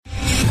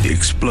The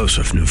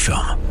explosive new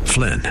film,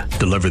 Flynn,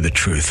 deliver the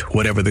truth,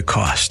 whatever the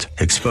cost,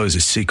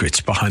 exposes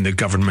secrets behind the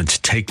government's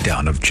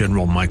takedown of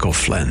General Michael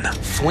Flynn.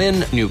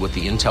 Flynn knew what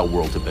the intel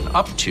world had been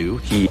up to.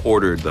 He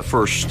ordered the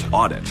first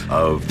audit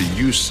of the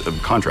use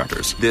of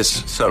contractors.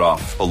 This set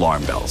off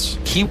alarm bells.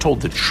 He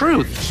told the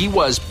truth. He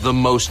was the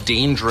most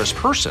dangerous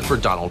person for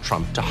Donald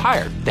Trump to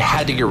hire. They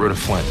had to get rid of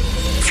Flynn.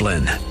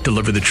 Flynn,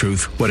 deliver the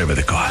truth, whatever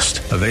the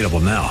cost. Available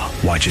now.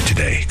 Watch it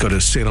today. Go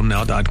to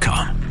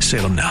salemnow.com.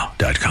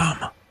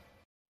 salemnow.com.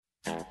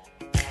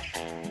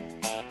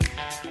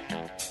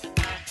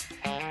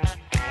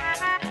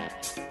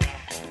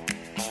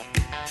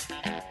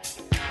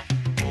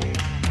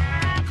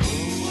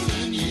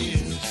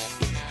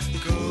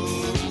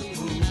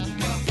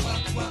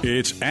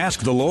 It's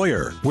Ask the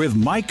Lawyer with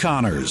Mike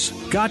Connors.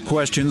 Got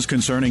questions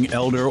concerning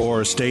elder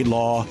or estate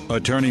law?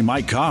 Attorney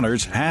Mike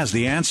Connors has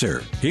the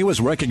answer. He was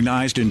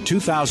recognized in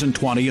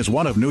 2020 as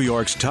one of New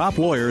York's top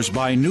lawyers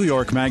by New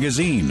York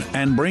Magazine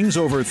and brings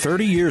over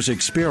 30 years'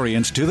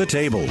 experience to the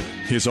table.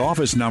 His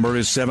office number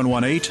is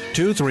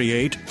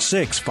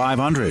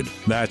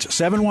 718-238-6500. That's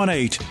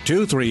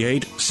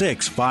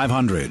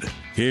 718-238-6500.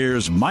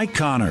 Here's Mike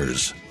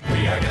Connors.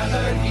 We are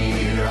gathered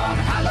here on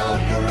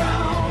hallowed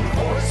ground,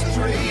 horses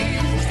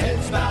raised,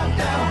 heads bowed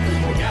down.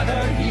 We're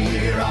gathered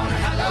here on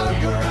hallowed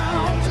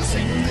ground to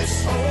sing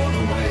this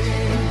song away.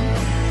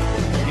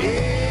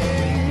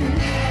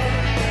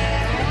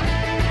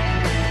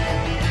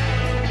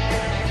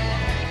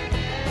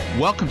 Yeah.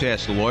 Welcome to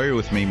Ask the Lawyer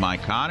with me,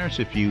 Mike Connors.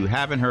 If you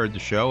haven't heard the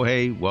show,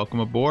 hey, welcome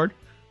aboard.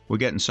 We're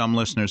getting some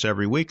listeners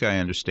every week, I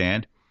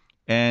understand.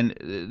 And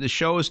the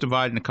show is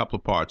divided in a couple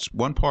of parts.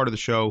 One part of the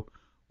show,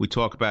 we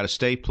talk about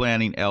estate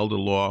planning, elder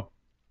law,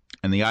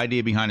 and the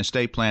idea behind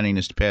estate planning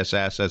is to pass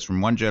assets from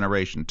one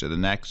generation to the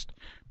next,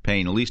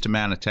 paying the least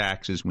amount of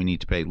taxes we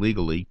need to pay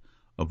legally,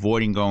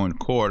 avoiding going to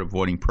court,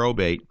 avoiding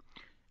probate,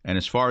 and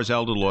as far as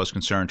elder law is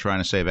concerned, trying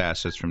to save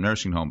assets from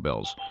nursing home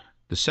bills.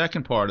 The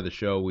second part of the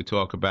show, we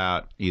talk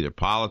about either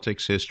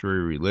politics,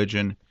 history,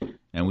 religion,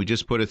 and we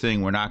just put a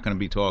thing, we're not going to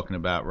be talking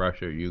about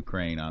Russia or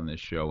Ukraine on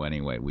this show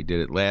anyway. We did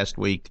it last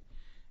week,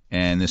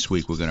 and this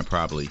week we're going to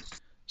probably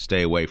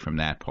stay away from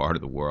that part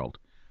of the world.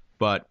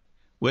 But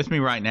with me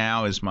right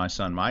now is my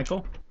son,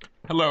 Michael.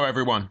 Hello,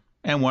 everyone.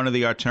 And one of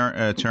the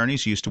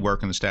attorneys used to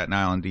work in the Staten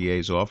Island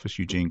DA's office,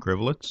 Eugene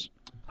Krivulitz.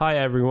 Hi,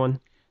 everyone.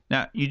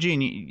 Now,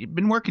 Eugene, you've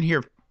been working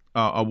here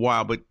a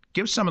while, but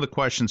give some of the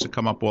questions that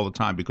come up all the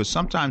time, because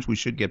sometimes we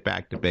should get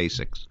back to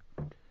basics.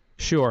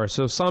 Sure.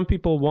 So some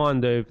people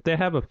wonder if they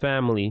have a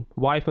family,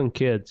 wife and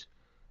kids,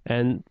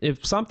 and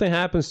if something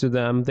happens to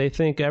them, they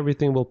think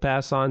everything will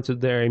pass on to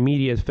their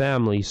immediate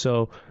family.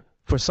 So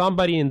for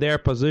somebody in their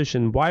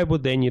position, why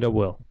would they need a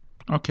will?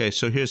 Okay,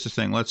 so here's the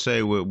thing. Let's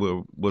say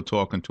we're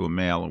talking to a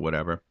male or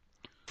whatever.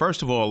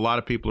 First of all, a lot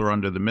of people are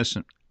under the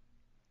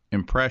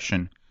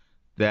misimpression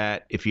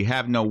that if you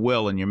have no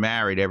will and you're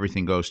married,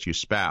 everything goes to your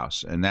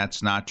spouse. And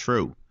that's not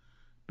true.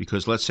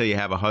 Because let's say you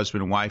have a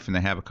husband and wife and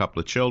they have a couple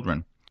of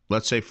children.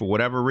 Let's say for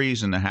whatever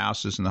reason the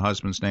house is in the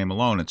husband's name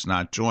alone. It's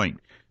not joint.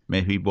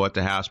 Maybe he bought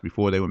the house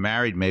before they were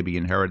married. Maybe he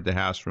inherited the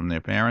house from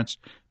their parents.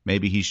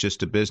 Maybe he's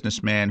just a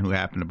businessman who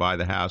happened to buy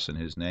the house in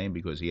his name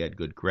because he had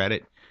good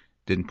credit.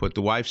 Didn't put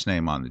the wife's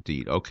name on the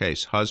deed. Okay,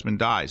 so husband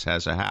dies,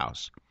 has a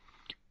house.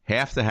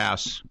 Half the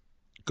house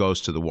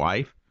goes to the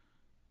wife.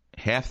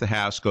 Half the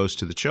house goes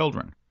to the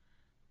children.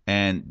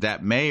 And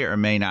that may or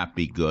may not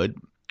be good,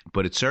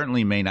 but it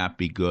certainly may not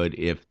be good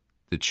if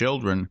the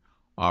children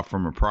are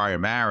from a prior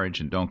marriage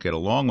and don't get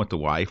along with the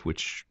wife,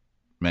 which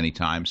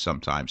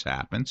sometimes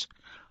happens.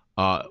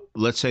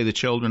 Let's say the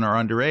children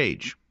are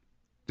underage.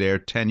 They're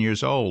 10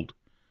 years old.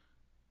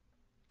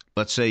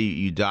 Let's say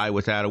you die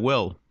without a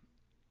will.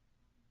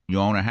 You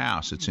own a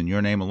house. It's in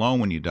your name alone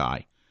when you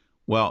die.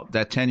 Well,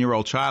 that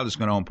 10-year-old child is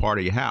going to own part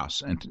of your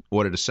house. And in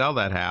order to sell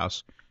that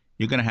house,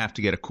 you're going to have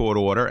to get a court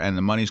order, and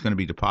the money's going to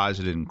be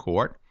deposited in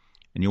court,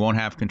 and you won't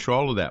have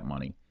control of that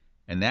money.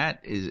 And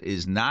that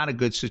is not a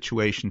good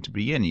situation to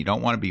be in. You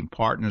don't want to be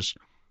partners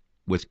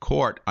with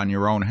court on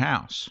your own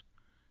house.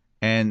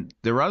 And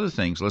there are other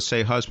things. Let's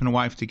say husband and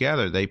wife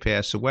together, they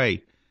pass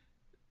away.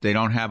 They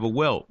don't have a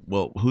will.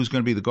 Well, who's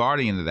going to be the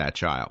guardian of that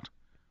child?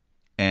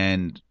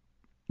 And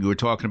you were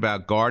talking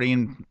about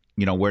guardian,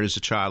 where does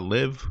the child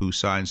live? Who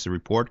signs the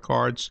report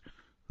cards?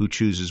 Who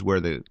chooses where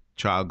the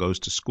child goes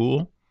to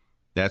school?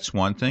 That's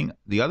one thing.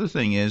 The other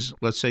thing is,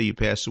 let's say you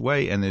pass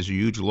away and there's a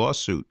huge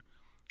lawsuit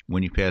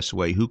when you pass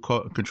away. Who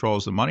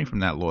controls the money from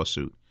that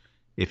lawsuit?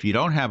 If you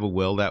don't have a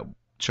will, that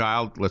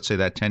child, let's say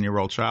that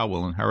 10-year-old child,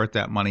 will inherit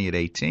that money at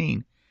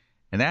 18.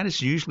 And that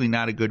is usually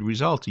not a good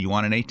result. You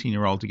want an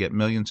 18-year-old to get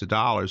millions of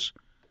dollars,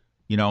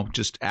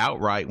 just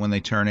outright when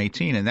they turn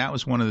 18. And that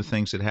was one of the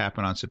things that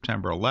happened on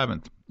September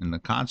 11th and the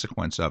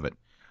consequence of it.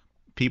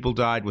 People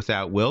died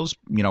without wills.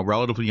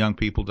 Relatively young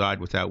people died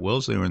without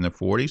wills. They were in their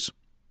 40s.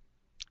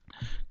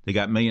 They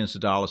got millions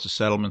of dollars of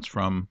settlements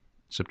from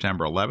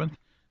September 11th.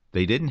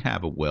 They didn't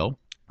have a will.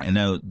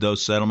 And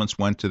those settlements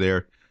went to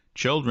their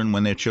children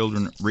when their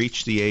children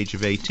reached the age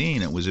of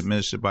 18. It was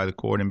administered by the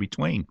court in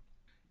between.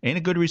 Ain't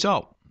a good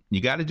result.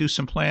 You got to do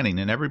some planning,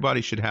 and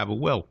everybody should have a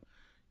will.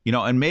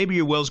 And maybe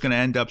your will's going to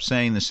end up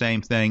saying the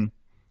same thing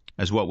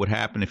as what would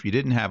happen if you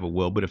didn't have a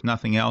will, but if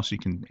nothing else, you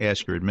can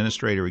ask your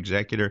administrator,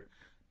 executor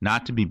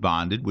not to be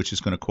bonded, which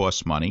is going to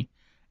cost money.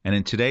 And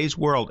in today's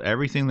world,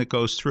 everything that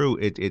goes through,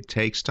 it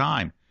takes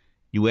time.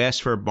 You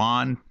ask for a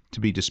bond to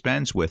be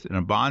dispensed with, and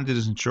a bond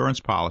is an insurance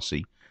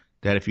policy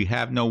that if you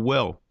have no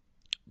will,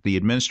 the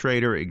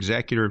administrator,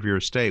 executor of your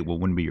estate, well,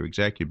 wouldn't be your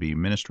executor, be your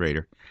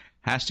administrator,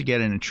 has to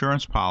get an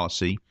insurance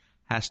policy,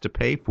 has to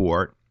pay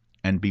for it,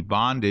 and be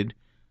bonded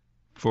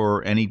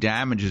for any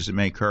damages that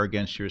may occur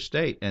against your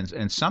estate.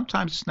 And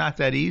sometimes it's not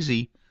that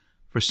easy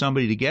for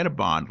somebody to get a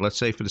bond. Let's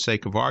say, for the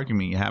sake of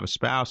argument, you have a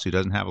spouse who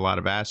doesn't have a lot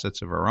of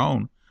assets of her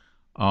own.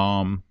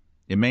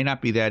 It may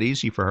not be that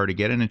easy for her to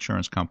get an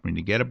insurance company,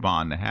 to get a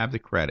bond, to have the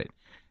credit.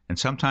 And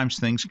sometimes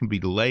things can be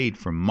delayed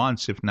for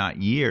months, if not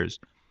years,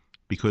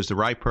 because the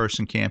right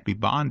person can't be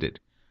bonded.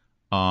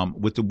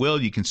 With the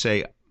will, you can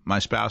say, my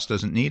spouse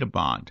doesn't need a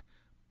bond.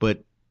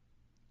 But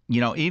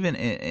even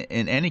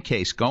in any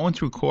case, going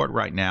through court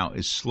right now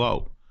is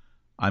slow.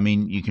 I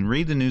mean, you can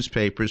read the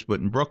newspapers, but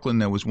in Brooklyn,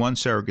 there was one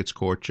surrogates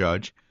court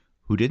judge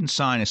who didn't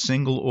sign a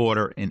single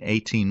order in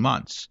 18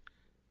 months.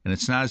 And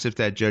it's not as if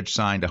that judge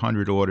signed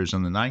 100 orders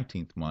on the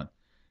 19th month.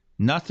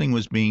 Nothing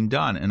was being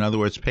done. In other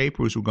words,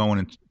 papers were going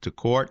into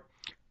court.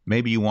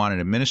 Maybe you want an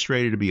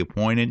administrator to be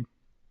appointed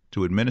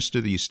to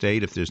administer the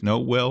estate if there's no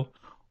will,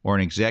 or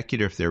an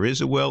executor if there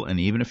is a will. And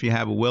even if you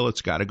have a will,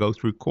 it's got to go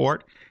through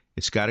court.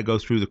 It's got to go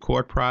through the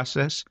court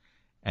process,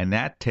 and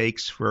that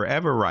takes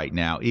forever right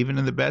now. Even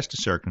in the best of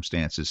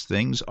circumstances,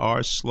 things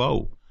are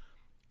slow.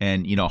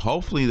 And,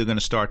 hopefully they're going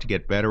to start to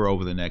get better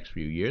over the next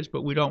few years,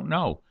 but we don't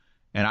know.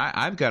 And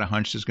I've got a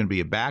hunch there's going to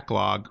be a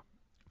backlog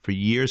for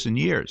years and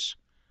years.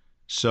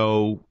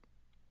 So,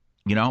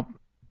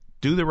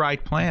 do the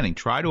right planning.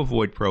 Try to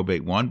avoid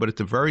probate one, but at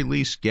the very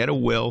least, get a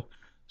will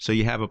so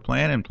you have a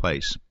plan in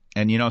place.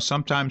 And,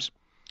 sometimes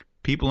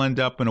people end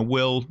up in a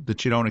will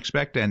that you don't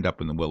expect to end up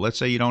in the will. Let's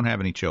say you don't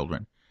have any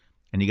children,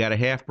 and you got a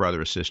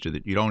half-brother or sister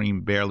that you don't even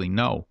barely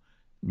know.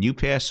 You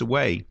pass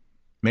away,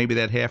 maybe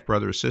that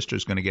half-brother or sister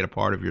is going to get a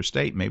part of your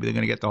estate. Maybe they're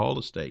going to get the whole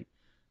estate,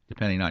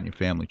 depending on your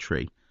family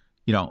tree.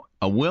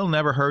 A will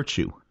never hurts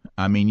you.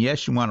 I mean,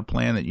 yes, you want a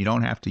plan that you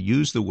don't have to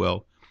use the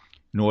will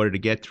in order to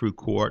get through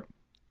court,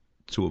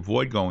 to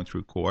avoid going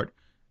through court.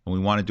 And we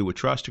want to do a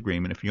trust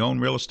agreement. If you own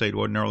real estate,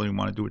 ordinarily we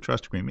want to do a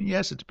trust agreement.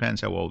 Yes, it depends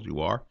how old you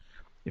are.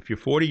 If you're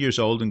 40 years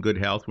old in good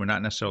health, we're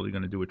not necessarily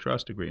going to do a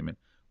trust agreement.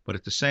 But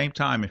at the same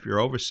time, if you're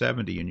over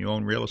 70 and you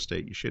own real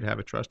estate, you should have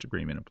a trust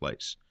agreement in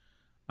place.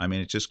 I mean,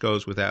 it just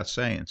goes without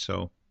saying.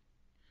 So,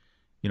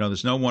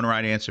 there's no one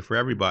right answer for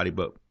everybody,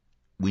 but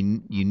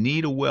you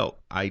need a will.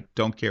 I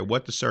don't care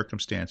what the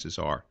circumstances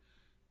are.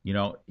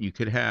 You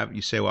could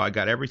you say, well, I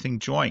got everything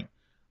joint.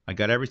 I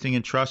got everything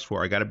in trust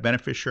for. I got a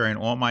beneficiary in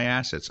all my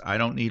assets. I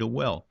don't need a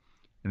will.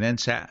 And then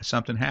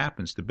something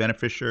happens. The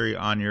beneficiary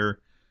on your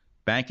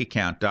bank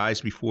account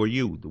dies before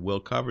you. The will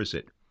covers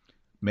it.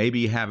 Maybe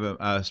you have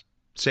a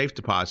safe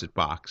deposit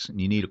box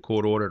and you need a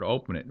court order to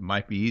open it. It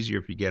might be easier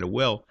if you get a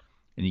will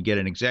and you get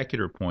an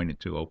executor appointed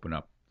to open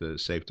up the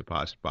safe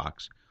deposit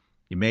box.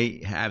 You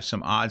may have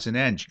some odds and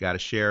ends. You got a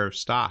share of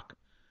stock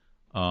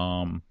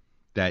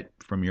that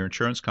from your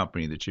insurance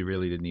company that you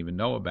really didn't even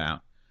know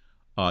about.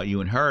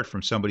 You inherit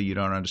from somebody you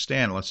don't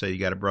understand. Let's say you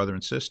got a brother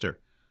and sister.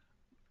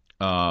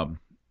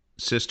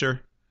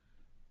 Sister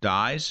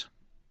dies.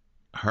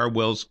 Her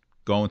will's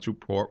going through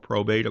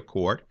probate or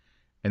court.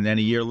 And then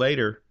a year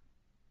later,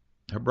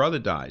 her brother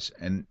dies.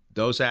 And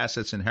those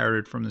assets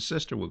inherited from the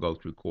sister will go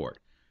through court.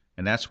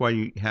 And that's why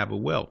you have a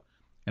will.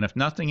 And if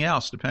nothing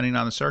else, depending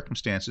on the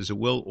circumstances, a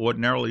will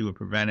ordinarily would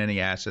prevent any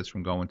assets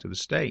from going to the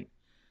state.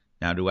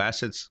 Now, do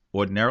assets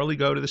ordinarily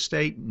go to the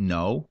state?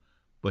 No.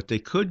 But they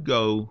could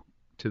go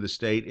to the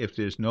state if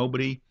there's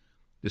nobody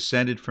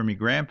descended from your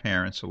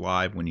grandparents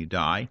alive when you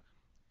die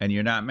and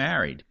you're not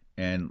married.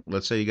 And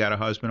let's say you got a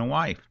husband and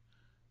wife.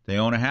 They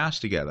own a house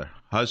together.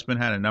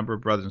 Husband had a number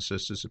of brothers and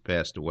sisters that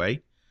passed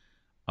away.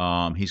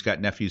 He's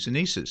got nephews and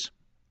nieces.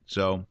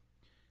 So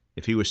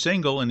if he was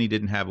single and he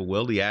didn't have a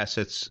will, the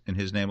assets in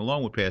his name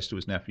alone would pass to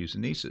his nephews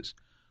and nieces.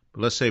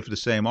 But let's say for the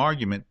same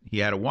argument, he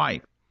had a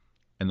wife.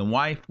 And the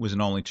wife was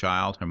an only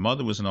child. Her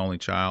mother was an only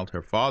child.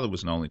 Her father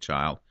was an only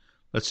child.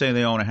 Let's say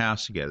they own a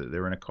house together.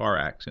 They're in a car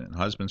accident.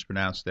 Husband's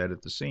pronounced dead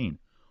at the scene.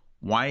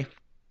 Wife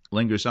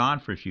lingers on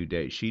for a few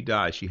days. She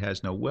dies. She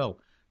has no will.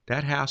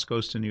 That house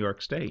goes to New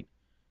York State.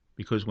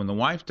 Because when the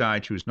wife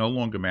died, she was no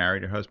longer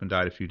married. Her husband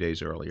died a few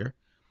days earlier.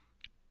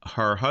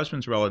 Her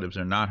husband's relatives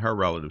are not her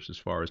relatives as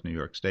far as New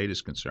York State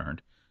is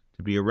concerned.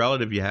 To be a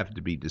relative, you have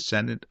to be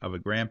descendant of a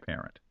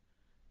grandparent.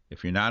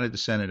 If you're not a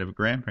descendant of a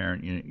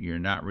grandparent, you're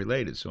not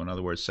related. So in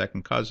other words,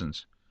 second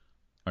cousins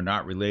are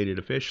not related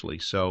officially.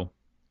 So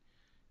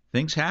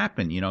things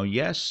happen.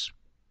 Yes,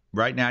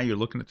 right now you're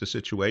looking at the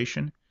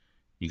situation.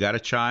 You got a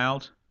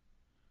child.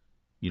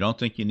 You don't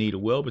think you need a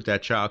will, but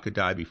that child could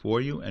die before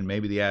you, and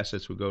maybe the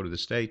assets would go to the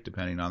state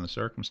depending on the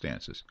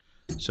circumstances.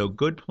 So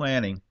good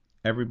planning.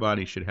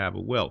 Everybody should have a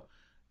will.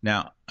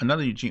 Now,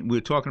 another, Eugene, we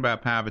were talking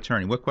about power of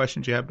attorney. What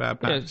questions do you have about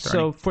power of attorney?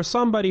 So for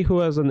somebody who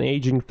has an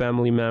aging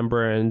family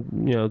member and,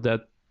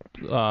 that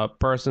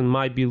person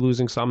might be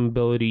losing some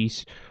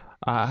abilities,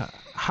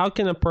 how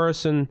can a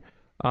person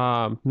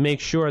make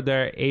sure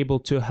they're able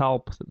to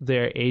help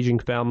their aging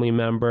family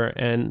member,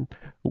 and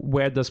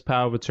where does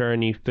power of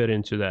attorney fit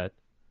into that?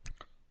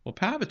 Well,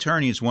 power of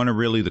attorney is one of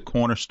really the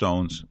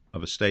cornerstones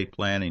of estate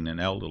planning and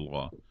elder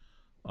law.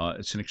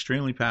 It's an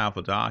extremely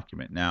powerful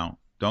document. Now,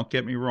 don't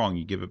get me wrong.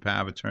 You give a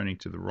power of attorney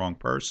to the wrong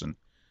person,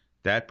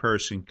 that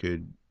person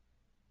could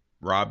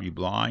rob you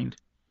blind.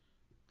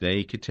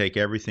 They could take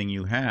everything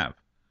you have.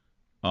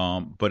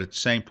 But at the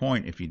same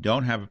point, if you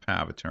don't have a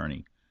power of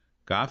attorney,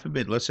 God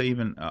forbid, let's say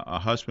even a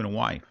husband and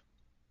wife,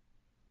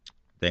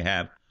 they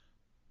have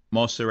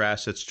most of their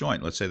assets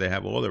joint. Let's say they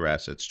have all their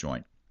assets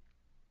joint.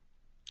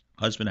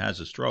 Husband has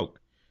a stroke.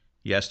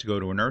 He has to go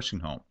to a nursing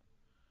home.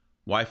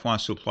 Wife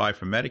wants to apply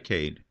for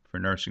Medicaid, for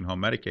nursing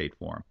home Medicaid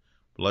for him.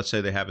 But let's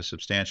say they have a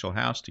substantial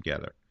house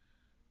together.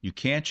 You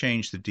can't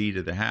change the deed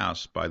of the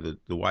house by the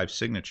wife's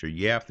signature.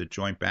 You have the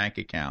joint bank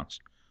accounts.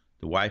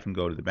 The wife can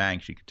go to the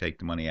bank. She can take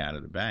the money out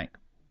of the bank.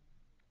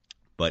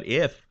 But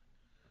if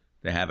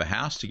they have a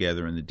house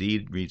together and the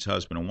deed reads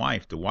husband and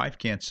wife, the wife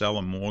can't sell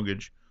a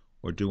mortgage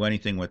or do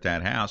anything with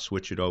that house,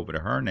 switch it over to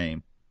her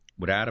name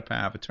without a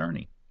power of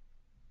attorney.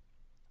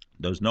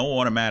 There's no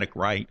automatic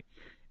right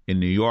in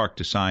New York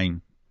to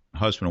sign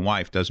husband and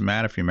wife. Doesn't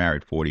matter if you're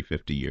married 40,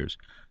 50 years.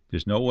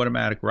 There's no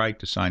automatic right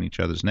to sign each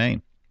other's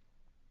name.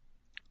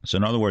 So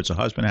in other words, a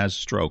husband has a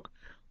stroke.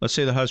 Let's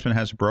say the husband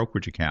has a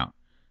brokerage account.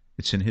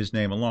 It's in his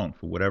name alone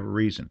for whatever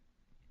reason.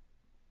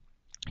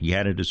 He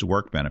had it as a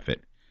work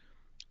benefit.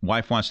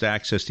 Wife wants to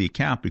access the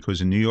account because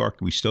in New York,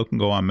 we still can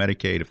go on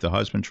Medicaid if the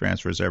husband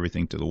transfers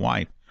everything to the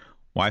wife.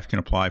 Wife can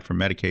apply for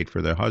Medicaid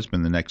for their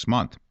husband the next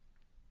month,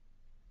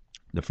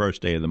 the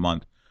first day of the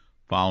month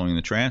following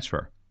the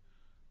transfer.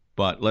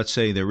 But let's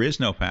say there is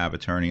no power of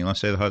attorney, and let's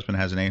say the husband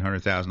has an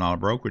 $800,000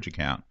 brokerage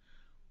account.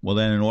 Well,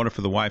 then in order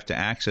for the wife to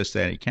access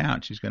that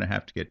account, she's going to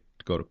have to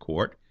go to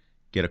court,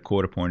 get a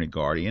court-appointed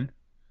guardian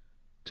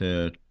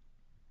to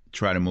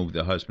try to move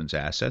the husband's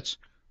assets.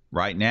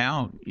 Right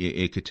now,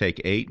 it could take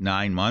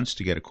 8-9 months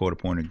to get a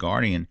court-appointed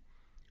guardian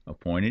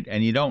appointed,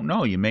 and you don't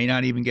know. You may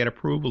not even get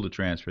approval to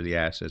transfer the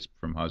assets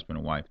from husband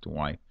and wife to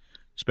wife,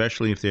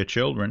 especially if they're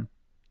children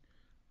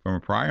from a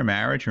prior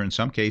marriage, or in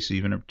some cases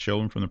even if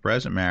children from the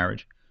present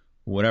marriage,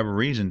 for whatever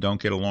reason, don't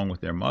get along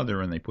with their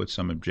mother and they put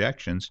some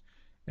objections,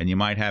 and you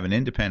might have an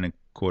independent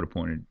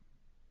court-appointed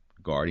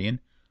guardian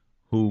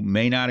who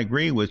may not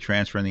agree with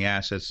transferring the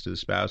assets to the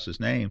spouse's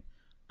name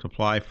to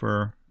apply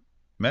for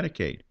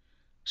Medicaid.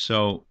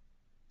 So,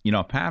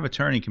 power of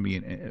attorney can be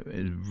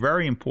a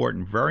very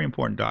important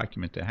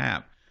document to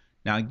have.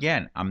 Now,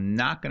 again, I'm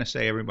not going to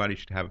say everybody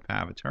should have a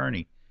power of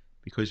attorney,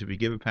 because if you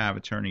give a power of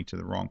attorney to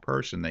the wrong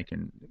person, they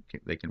can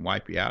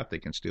wipe you out, they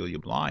can steal you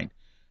blind.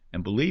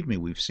 And believe me,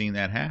 we've seen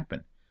that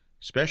happen,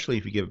 especially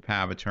if you give a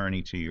power of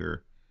attorney to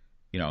your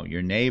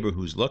neighbor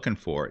who's looking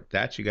for it.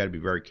 That you got to be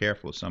very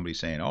careful of somebody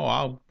saying, "Oh,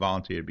 I'll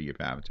volunteer to be your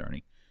power of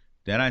attorney."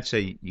 Then I'd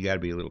say you got to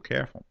be a little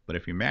careful. But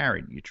if you're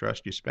married, you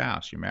trust your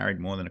spouse, you're married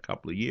more than a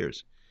couple of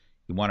years,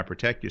 you want to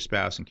protect your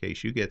spouse in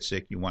case you get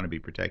sick, you want to be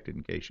protected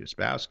in case your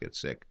spouse gets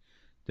sick,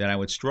 then I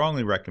would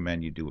strongly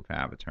recommend you do a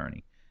power of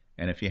attorney.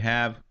 And if you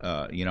have,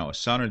 a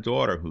son or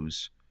daughter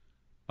who's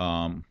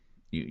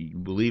you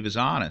believe is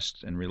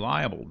honest and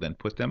reliable, then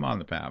put them on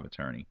the power of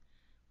attorney.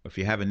 If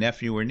you have a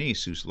nephew or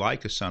niece who's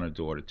like a son or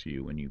daughter to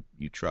you and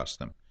you trust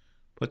them,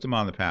 put them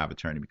on the power of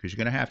attorney, because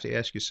you're going to have to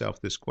ask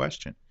yourself this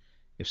question.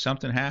 If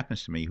something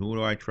happens to me, who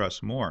do I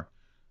trust more?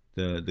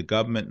 The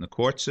government and the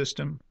court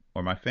system,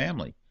 or my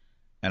family?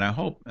 And I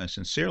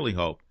sincerely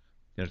hope,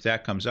 that if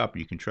that comes up,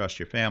 you can trust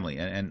your family.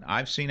 And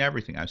I've seen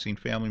everything. I've seen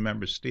family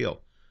members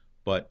steal.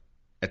 But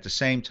at the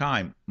same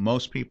time,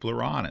 most people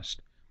are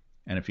honest.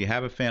 And if you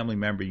have a family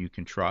member you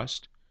can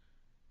trust,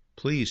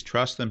 please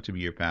trust them to be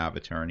your power of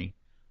attorney.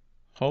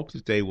 Hope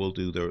that they will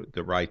do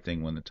the right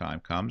thing when the time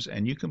comes.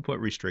 And you can put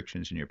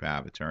restrictions in your power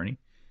of attorney.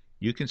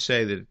 You can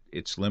say that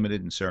it's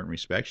limited in certain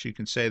respects. You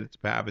can say that the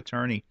power of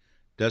attorney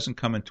doesn't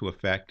come into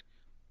effect,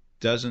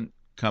 doesn't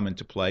come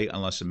into play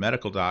unless a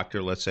medical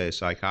doctor, let's say a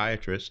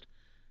psychiatrist,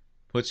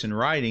 puts in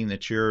writing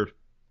that you're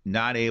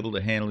not able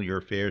to handle your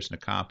affairs in a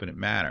competent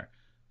manner,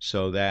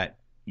 so that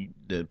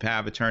the power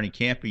of attorney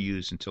can't be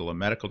used until a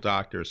medical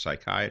doctor, a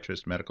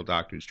psychiatrist, medical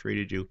doctor who's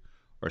treated you,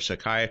 or a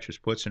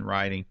psychiatrist puts in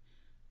writing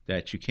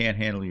that you can't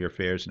handle your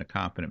affairs in a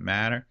competent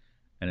manner.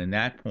 And at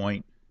that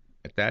point,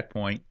 the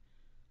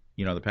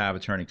power of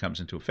attorney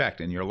comes into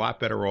effect, and you're a lot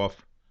better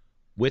off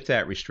with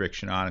that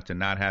restriction on it than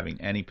not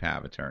having any power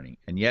of attorney.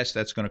 And yes,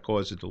 that's going to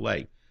cause a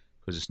delay,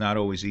 because it's not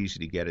always easy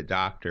to get a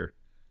doctor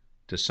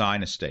to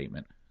sign a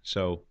statement.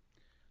 So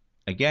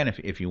again,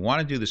 if you want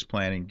to do this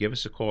planning, give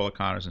us a call at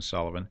Connors and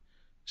Sullivan,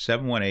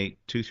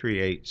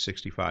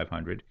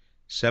 718-238-6500,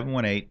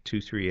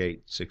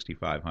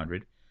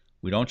 718-238-6500.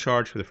 We don't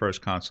charge for the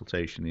first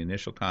consultation. The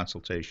initial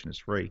consultation is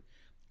free.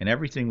 And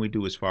everything we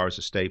do as far as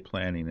estate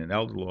planning and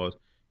elder law,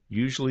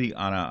 usually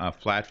on a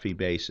flat fee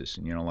basis,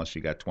 and unless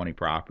you got 20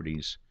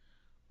 properties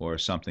or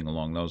something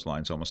along those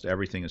lines, almost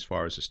everything as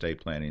far as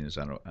estate planning is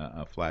on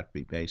a flat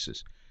fee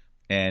basis.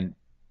 And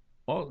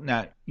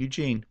now,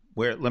 Eugene,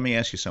 let me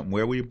ask you something.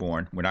 Where were you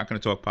born? We're not going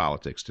to talk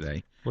politics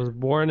today. Was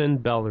born in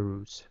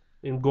Belarus,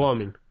 in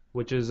Gomin,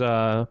 which is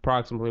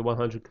approximately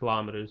 100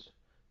 kilometers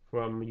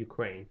from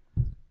Ukraine.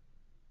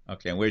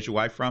 Okay, and where's your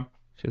wife from?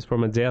 She's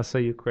from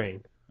Odessa,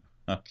 Ukraine.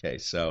 Okay,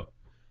 so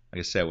like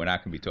I said, we're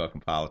not going to be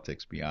talking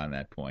politics beyond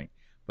that point.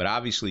 But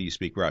obviously you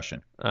speak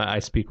Russian. I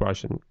speak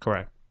Russian,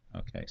 correct.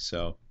 Okay,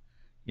 so,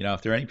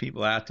 if there are any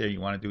people out there you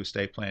want to do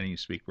estate planning, you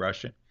speak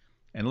Russian.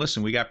 And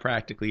listen, we got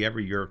practically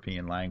every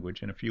European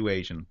language and a few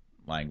Asian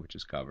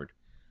languages covered.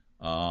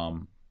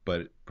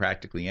 But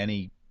practically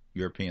any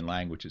European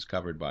language is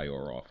covered by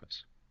your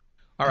office.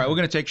 All right, we're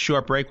going to take a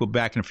short break. We'll be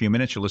back in a few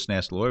minutes. You'll listen to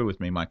Ask the Lawyer with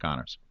me, Mike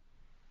Connors.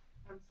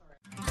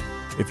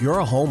 If you're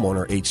a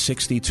homeowner age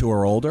 62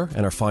 or older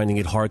and are finding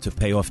it hard to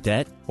pay off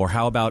debt, or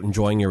how about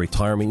enjoying your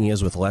retirement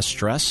years with less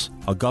stress?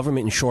 A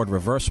government-insured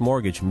reverse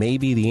mortgage may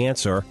be the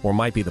answer or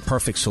might be the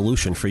perfect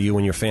solution for you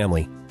and your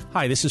family.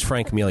 Hi, this is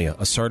Frank Melia,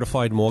 a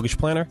certified mortgage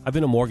planner. I've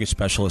been a mortgage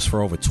specialist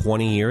for over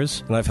 20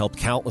 years, and I've helped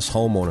countless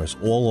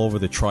homeowners all over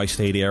the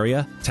tri-state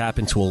area tap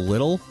into a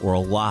little or a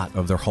lot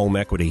of their home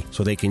equity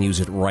so they can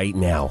use it right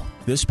now.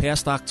 This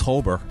past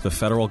October, the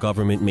federal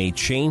government made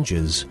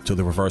changes to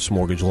the reverse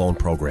mortgage loan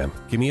program.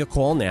 Give me a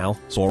call now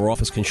so our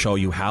office can show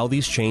you how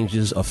these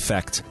changes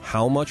affect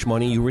how much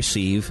money you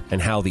receive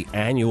and how the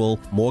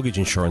annual mortgage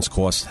insurance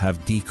costs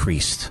have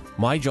decreased.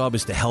 My job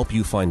is to help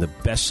you find the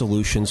best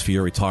solutions for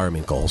your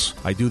retirement goals.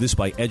 I do this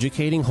by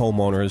educating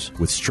homeowners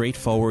with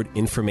straightforward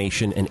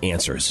information and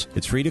answers.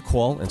 It's free to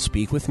call and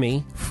speak with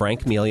me,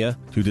 Frank Melia,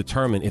 to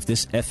determine if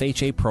this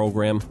FHA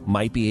program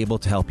might be able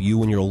to help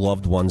you and your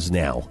loved ones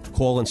now.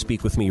 Call and speak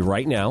with me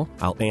right now.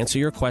 I'll answer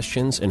your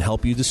questions and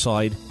help you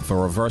decide if a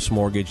reverse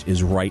mortgage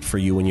is right for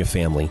you and your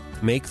family.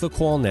 Make the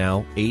call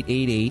now,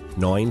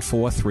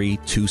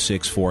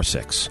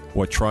 888-943-2646,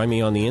 or try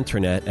me on the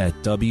internet at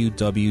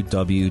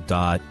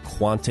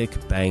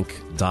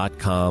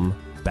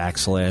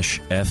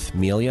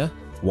www.quanticbank.com/fmelia.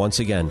 Once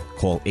again,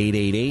 call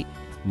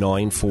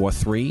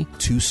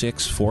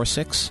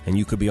 888-943-2646, and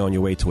you could be on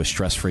your way to a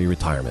stress-free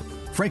retirement.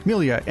 Frank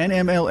Melia,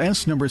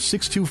 NMLS number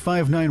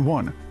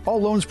 62591. All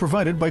loans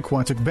provided by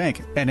Quantic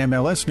Bank,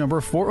 NMLS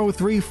number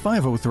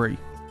 403503.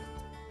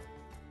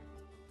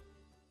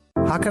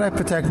 How can I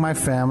protect my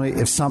family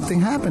if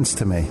something happens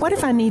to me? What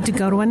if I need to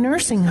go to a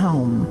nursing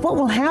home? What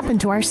will happen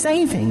to our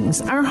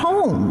savings, our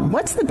home?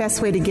 What's the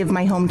best way to give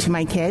my home to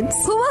my kids?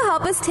 Who will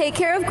help us take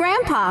care of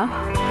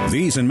Grandpa?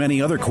 These and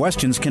many other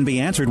questions can be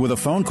answered with a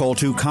phone call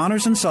to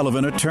Connors &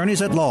 Sullivan,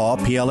 Attorneys at Law,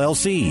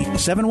 PLLC,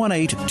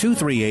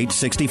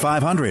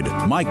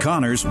 718-238-6500. Mike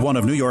Connors, one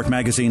of New York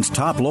Magazine's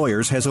top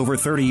lawyers, has over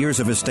 30 years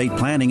of estate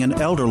planning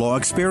and elder law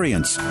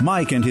experience.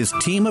 Mike and his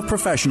team of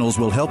professionals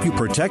will help you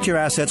protect your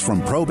assets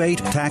from probate,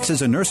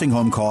 taxes, and nursing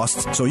home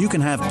costs so you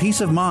can have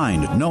peace of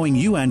mind knowing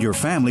you and your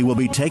family will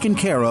be taken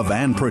care of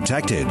and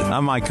protected.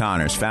 I'm Mike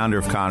Connors, founder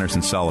of Connors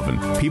 & Sullivan.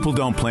 People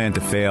don't plan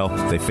to fail,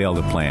 they fail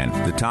to plan.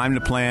 The time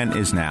to plan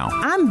is now.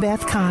 I'm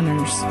Beth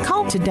Connors.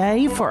 Call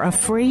today for a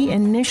free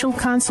initial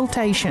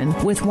consultation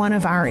with one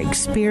of our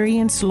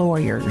experienced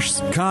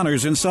lawyers.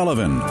 Connors &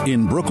 Sullivan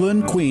in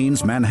Brooklyn,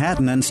 Queens,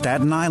 Manhattan, and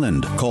Staten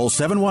Island. Call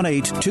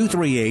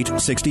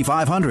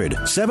 718-238-6500,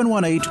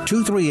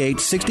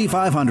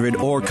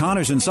 718-238-6500, or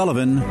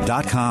ConnorsandSullivan.com.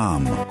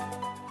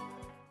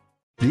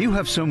 Do you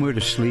have somewhere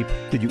to sleep?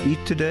 Did you eat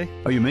today?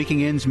 Are you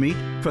making ends meet?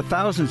 For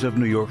thousands of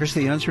New Yorkers,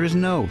 the answer is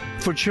no.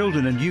 For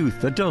children and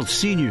youth, adults,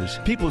 seniors,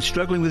 people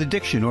struggling with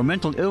addiction or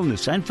mental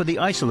illness, and for the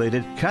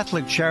isolated,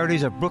 Catholic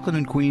Charities of Brooklyn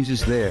and Queens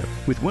is there.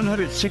 With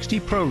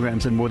 160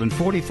 programs and more than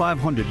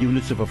 4,500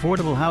 units of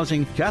affordable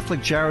housing,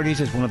 Catholic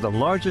Charities is one of the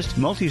largest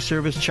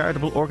multi-service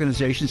charitable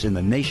organizations in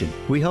the nation.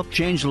 We help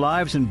change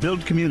lives and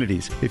build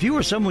communities. If you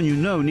or someone you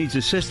know needs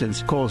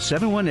assistance, call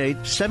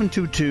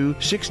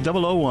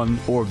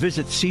 718-722-6001 or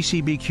visit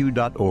ccbq.org.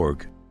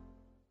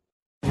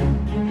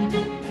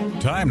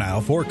 Time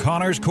now for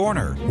Connor's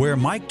Corner, where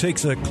Mike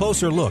takes a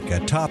closer look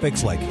at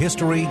topics like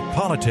history,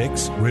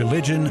 politics,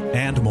 religion,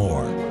 and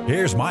more.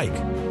 Here's Mike.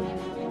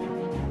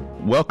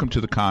 Welcome to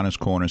the Connor's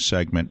Corner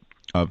segment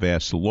of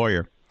Ask the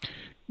Lawyer.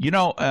 You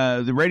know,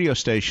 the radio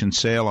station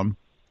Salem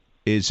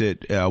is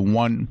at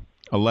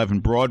 111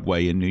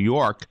 Broadway in New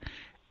York,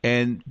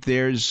 and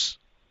there's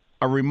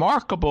a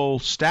remarkable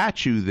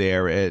statue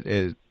there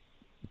at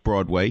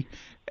Broadway.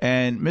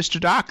 And Mr.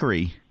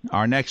 Dockery,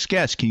 our next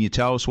guest, can you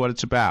tell us what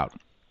it's about?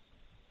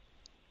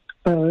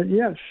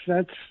 Yes,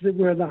 that's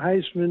where the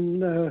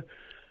Heisman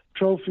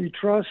Trophy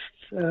Trust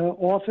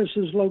office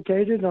is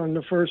located, on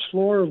the first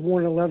floor of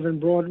 111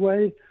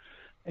 Broadway.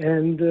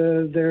 And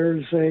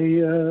there's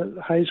a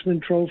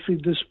Heisman Trophy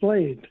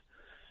displayed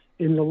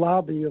in the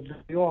lobby of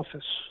the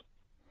office.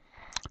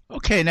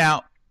 Okay,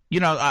 now, you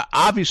know,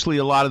 obviously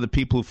a lot of the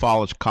people who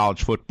follow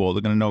college football,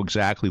 they're going to know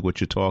exactly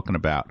what you're talking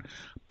about.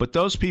 But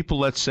those people,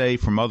 let's say,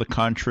 from other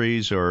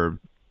countries or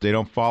they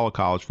don't follow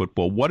college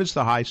football, what is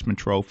the Heisman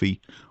Trophy?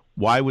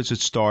 Why was it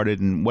started,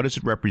 and what does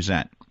it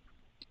represent?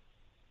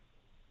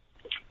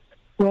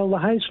 Well, the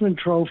Heisman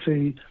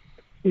Trophy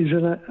is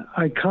an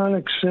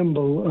iconic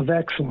symbol of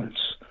excellence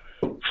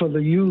for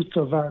the youth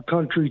of our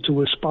country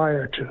to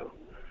aspire to.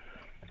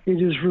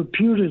 It is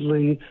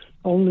reputedly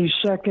only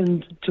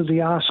second to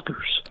the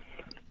Oscars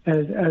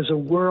as a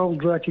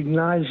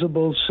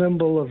world-recognizable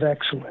symbol of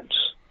excellence.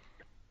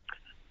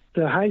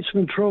 The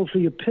Heisman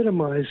Trophy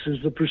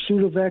epitomizes the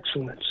pursuit of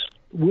excellence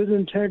with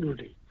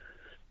integrity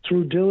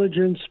through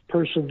diligence,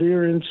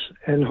 perseverance,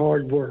 and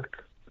hard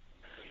work.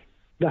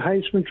 The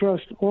Heisman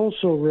Trust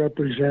also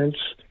represents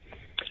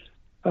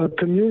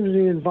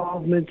community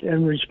involvement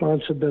and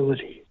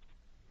responsibility.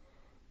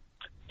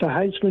 The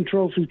Heisman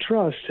Trophy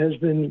Trust has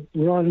been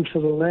run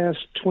for the last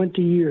 20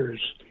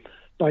 years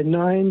by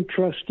 9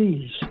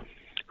 trustees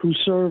who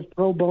serve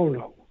pro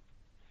bono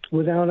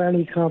without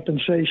any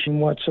compensation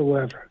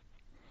whatsoever.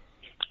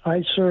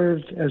 I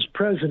served as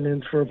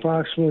president for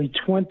approximately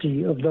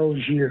 20 of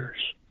those years.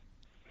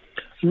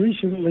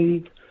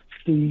 Recently,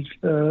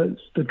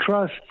 the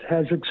trust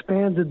has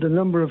expanded the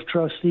number of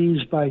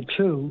trustees by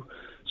 2,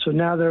 so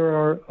now there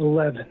are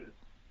 11.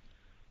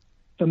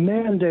 The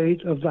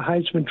mandate of the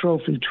Heisman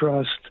Trophy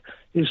Trust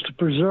is to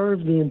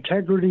preserve the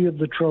integrity of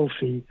the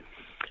trophy,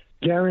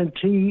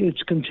 guarantee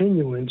its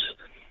continuance,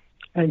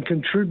 and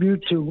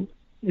contribute to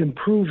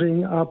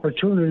improving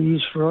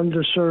opportunities for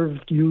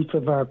underserved youth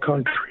of our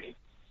country.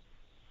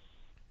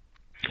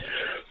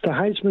 The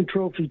Heisman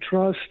Trophy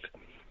Trust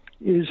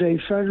is a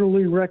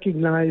federally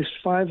recognized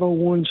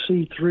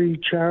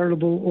 501c3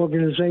 charitable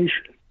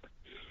organization,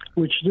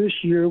 which this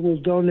year will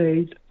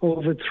donate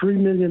over $3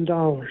 million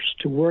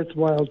to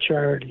worthwhile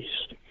charities,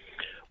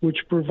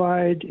 which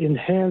provide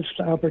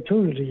enhanced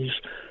opportunities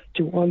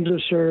to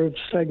underserved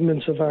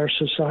segments of our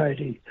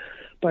society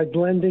by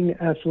blending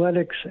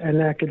athletics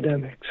and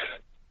academics.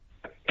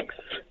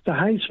 The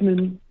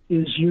Heisman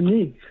is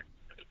unique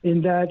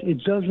in that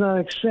it does not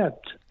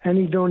accept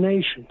any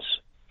donations.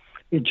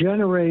 It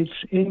generates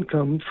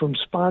income from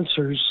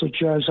sponsors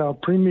such as our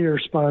premier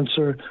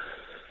sponsor,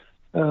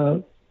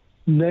 Nissan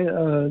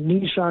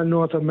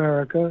North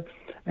America,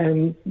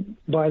 and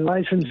by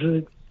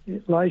licensing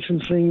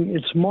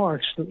its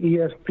marks to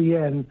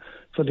ESPN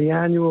for the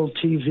annual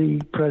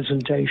TV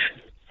presentation.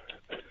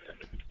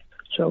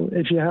 So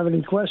if you have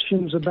any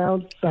questions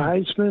about the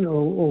Heisman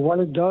or what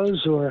it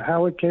does or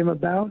how it came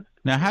about.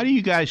 Now, how do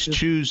you guys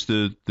choose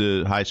the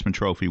Heisman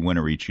Trophy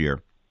winner each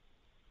year?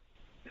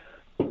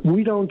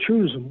 We don't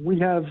choose them. We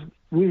have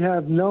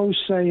no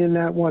say in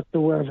that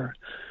whatsoever.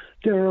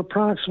 There are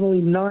approximately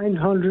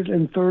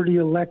 930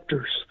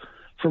 electors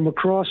from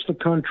across the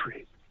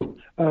country,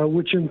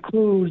 which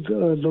include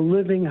the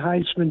living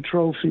Heisman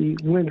Trophy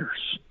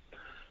winners,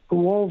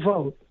 who all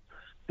vote.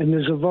 And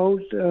there's a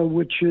vote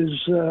which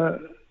is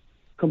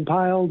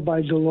compiled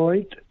by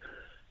Deloitte,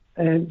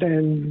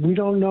 and we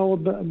don't know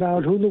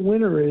about who the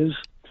winner is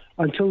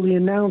until the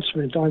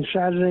announcement on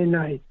Saturday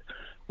night,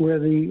 where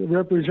the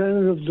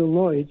representative of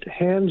Deloitte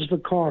hands the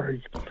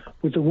card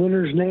with the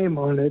winner's name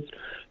on it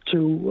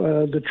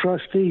to the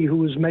trustee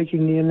who is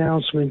making the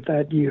announcement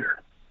that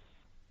year.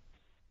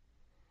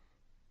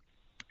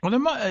 Well,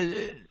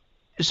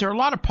 is there a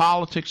lot of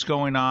politics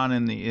going on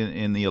in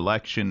the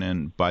election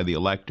and by the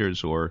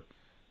electors, or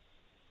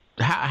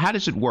how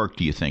does it work?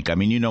 Do you think? I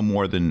mean, you know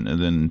more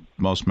than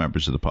most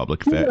members of the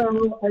public. I think,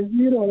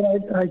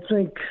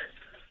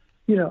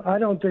 I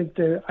don't think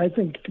I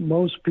think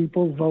most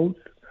people vote,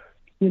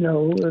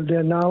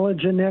 their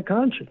knowledge and their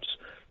conscience.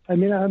 I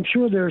mean, I'm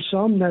sure there are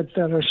some that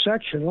are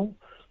sectional.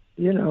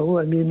 I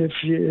mean, if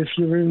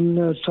you're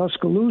in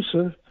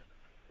Tuscaloosa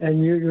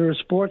and you're a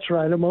sports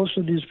writer, most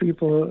of these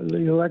people,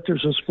 the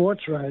electors, are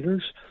sports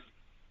writers.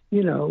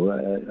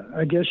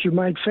 I guess you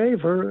might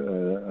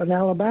favor an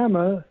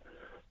Alabama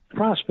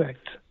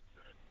prospect,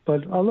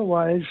 but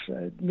otherwise,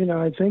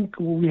 I think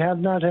we have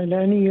not had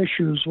any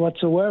issues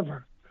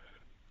whatsoever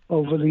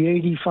over the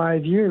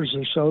 85 years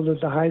or so that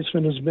the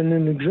Heisman has been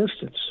in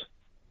existence.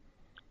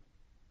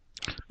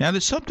 Now,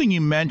 there's something you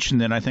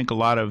mentioned that I think a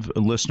lot of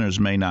listeners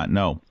may not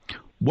know.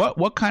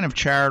 What kind of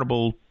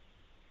charitable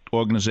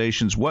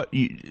organizations?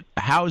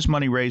 How is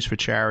money raised for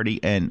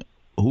charity, and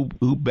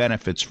who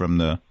benefits from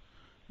the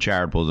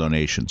charitable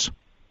donations?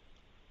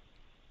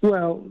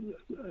 Well,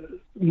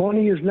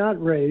 money is not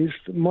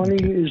raised.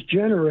 Money is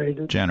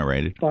generated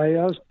by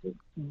us.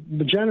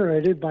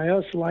 Generated by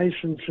us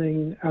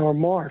licensing our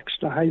marks,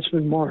 the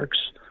Heisman marks,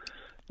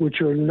 which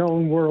are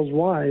known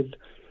worldwide.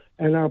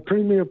 And our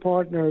premier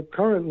partner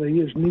currently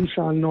is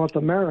Nissan North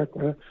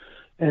America.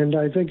 And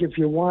I think if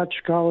you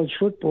watch college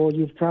football,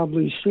 you've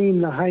probably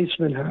seen the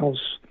Heisman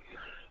House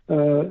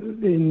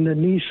in the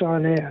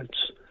Nissan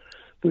ads.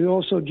 We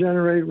also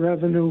generate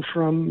revenue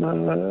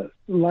from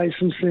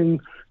licensing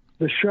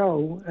the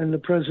show and the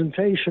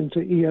presentation to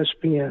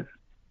ESPN.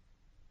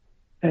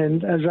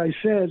 And as I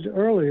said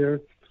earlier,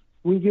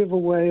 we give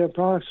away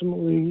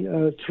approximately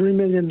 $3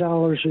 million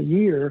a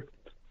year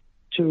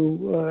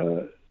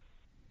to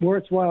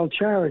worthwhile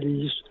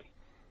charities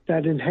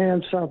that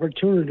enhance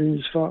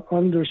opportunities for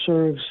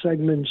underserved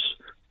segments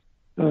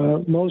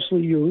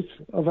mostly youth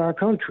of our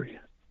country.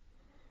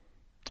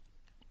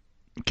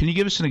 Can you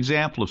give us an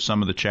example of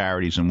some of the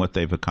charities and what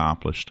they've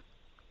accomplished?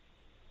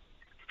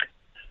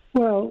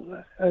 Well,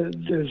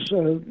 there's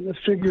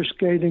figure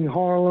skating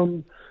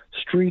Harlem,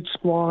 street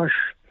squash.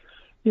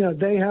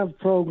 They have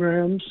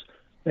programs.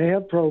 They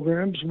have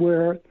programs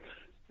where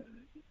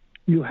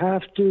you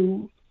have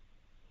to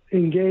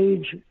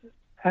engage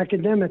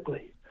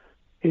academically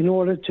in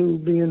order to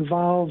be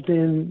involved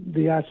in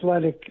the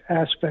athletic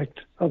aspect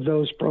of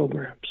those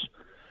programs.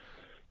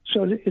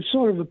 So it's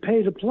sort of a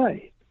pay to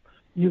play.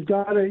 You've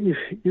got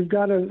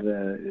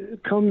to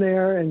come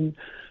there and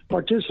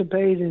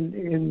participate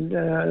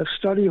in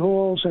study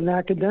halls and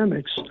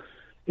academics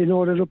in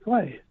order to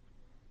play.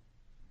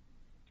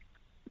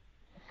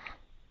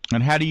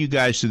 And how do you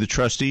guys, do the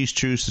trustees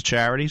choose the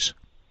charities?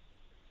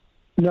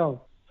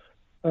 No.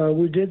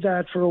 We did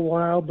that for a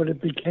while, but it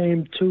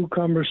became too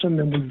cumbersome,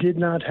 and we did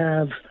not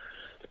have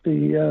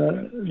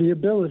the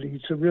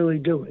ability to really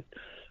do it.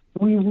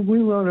 We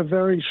run a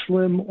very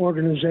slim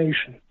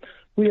organization.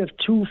 We have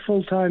 2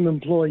 full-time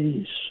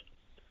employees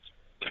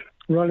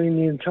running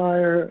the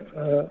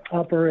entire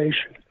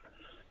operation,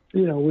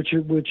 which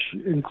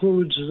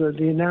includes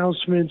the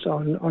announcements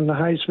on the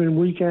Heisman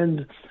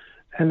weekend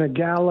and a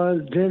gala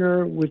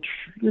dinner, which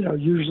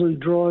usually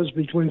draws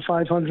between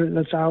 500 and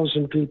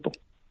 1,000 people.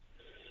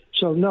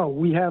 So no,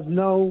 we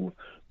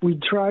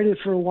tried it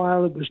for a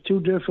while. It was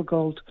too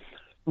difficult.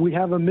 We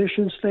have a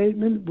mission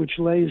statement which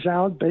lays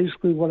out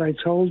basically what I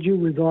told you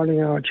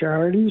regarding our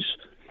charities.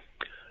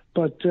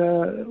 But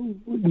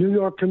New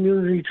York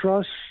Community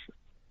Trust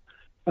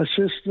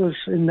assists us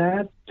in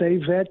that. They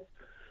vet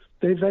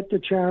the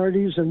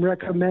charities and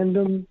recommend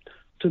them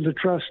to the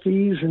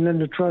trustees, and then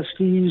the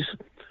trustees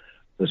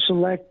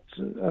select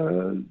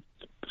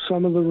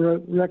some of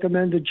the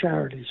recommended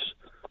charities.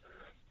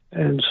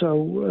 And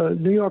so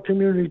New York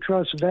Community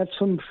Trust vets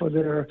them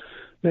for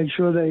make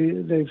sure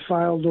they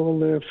filed all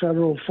their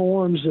federal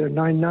forms, their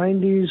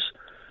 990s,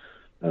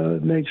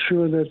 make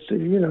sure that,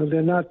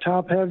 they're not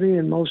top heavy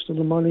and most of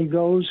the money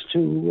goes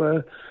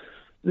to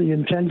the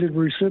intended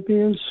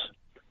recipients,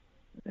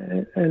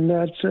 and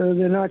that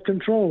they're not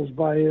controlled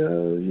by,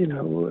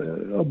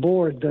 a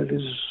board that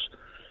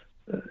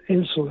is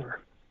insular.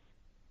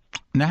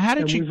 Now, how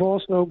did you... Go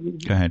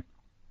ahead.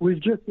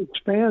 We've just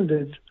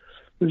expanded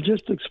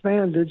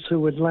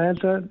to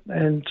Atlanta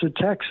and to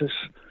Texas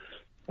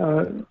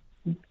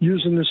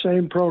using the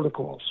same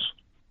protocols.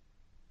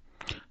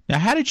 Now,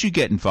 how did you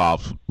get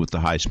involved with the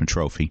Heisman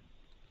Trophy?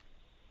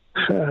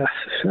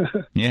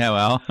 Yeah,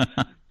 well...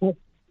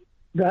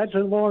 That's a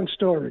long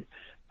story.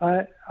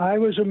 I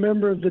was a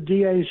member of the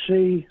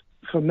DAC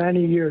for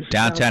many years.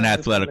 Downtown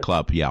Athletic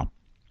Club, yeah.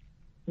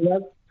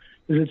 Yep.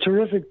 It was a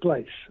terrific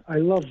place. I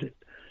loved it.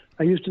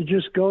 I used to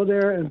just go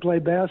there and play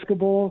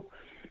basketball,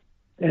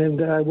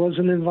 and I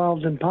wasn't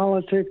involved in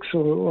politics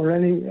or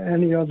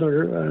any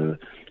other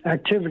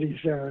activities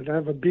there. I'd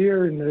have a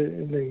beer in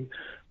the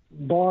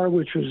bar,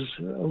 which was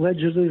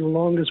allegedly the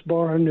longest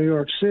bar in New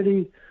York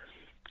City,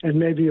 and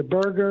maybe a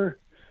burger.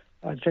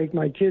 I'd take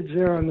my kids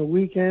there on the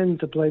weekend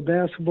to play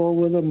basketball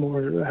with them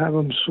or have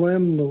them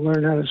swim, to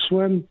learn how to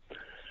swim.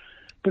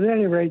 But at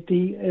any rate,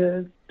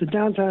 the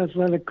Downtown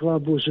Athletic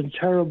Club was in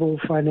terrible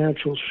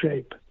financial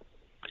shape.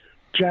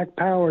 Jack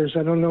Powers,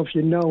 I don't know if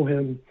you know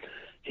him,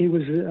 he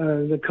was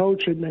the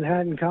coach at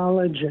Manhattan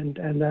College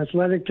and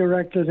athletic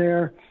director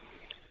there.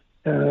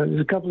 He was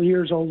a couple of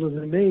years older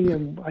than me,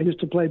 and I used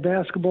to play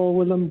basketball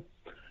with him.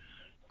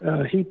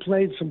 He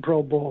played some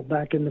pro ball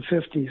back in the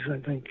 50s, I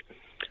think.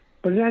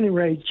 But at any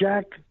rate,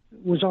 Jack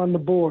was on the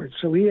board,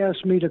 so he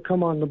asked me to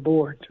come on the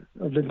board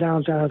of the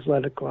Downtown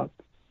Athletic Club.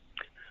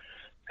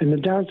 And the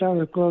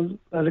Downtown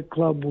Athletic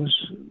Club was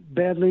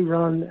badly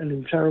run and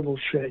in terrible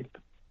shape.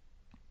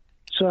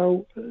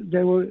 So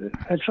they were,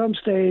 at some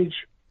stage,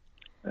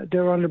 they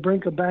were on the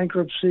brink of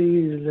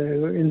bankruptcy. They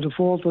were in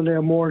default on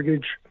their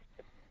mortgage.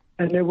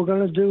 And they were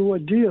going to do a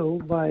deal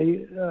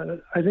by,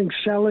 I think,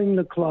 selling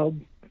the club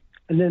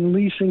and then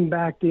leasing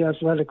back the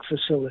athletic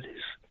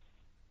facilities.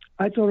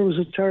 I thought it was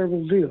a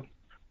terrible deal.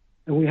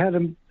 And we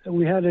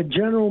had a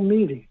general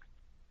meeting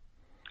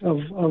of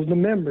the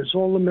members,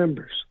 all the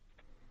members.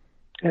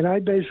 And I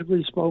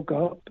basically spoke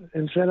up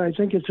and said, I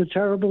think it's a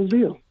terrible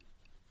deal.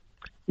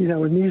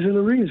 And these are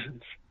the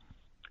reasons.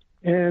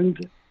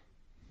 And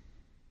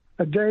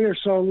a day or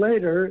so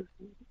later,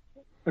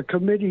 a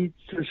committee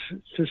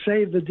to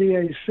save the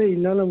DAC,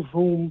 none of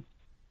whom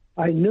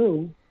I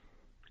knew,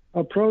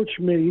 approached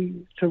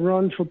me to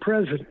run for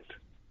president.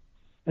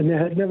 And there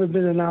had never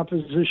been an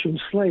opposition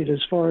slate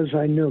as far as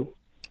I knew.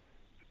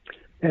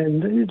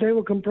 And they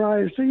were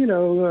comprised,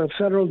 a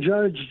federal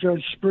judge,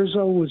 Judge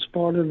Sprizzo was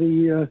part of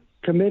the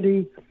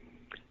committee,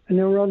 and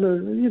there were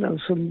other,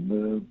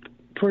 some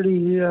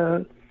pretty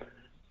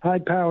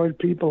high-powered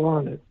people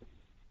on it.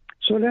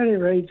 So at any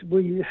rate,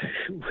 we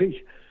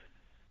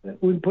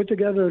put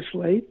together a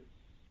slate.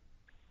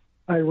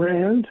 I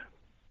ran,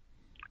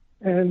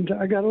 and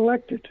I got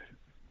elected.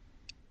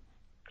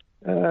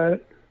 I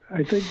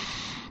think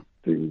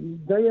The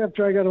day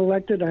after I got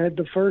elected, I had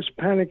the first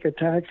panic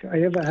attack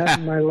I ever had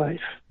in my life.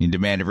 You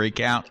demand a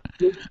recount?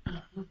 This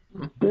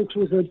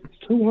was a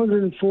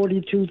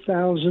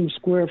 242,000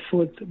 square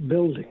foot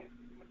building,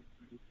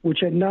 which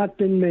had not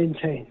been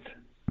maintained.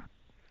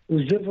 It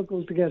was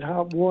difficult to get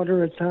hot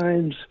water at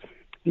times.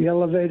 The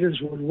elevators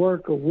would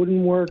work or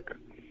wouldn't work.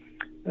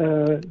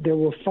 There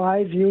were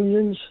 5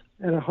 unions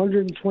and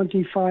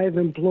 125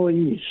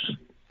 employees,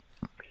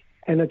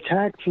 and a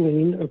tax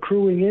lien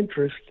accruing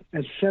interest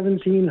at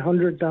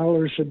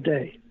 $1,700 a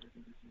day.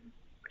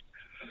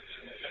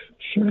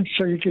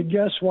 So you could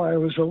guess why I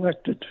was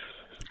elected.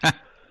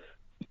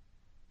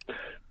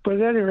 But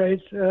at any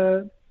rate,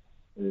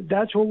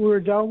 that's what we were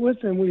dealt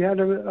with, and we had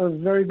a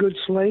very good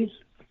slate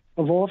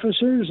of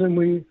officers, and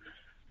we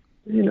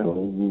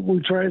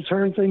try to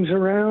turn things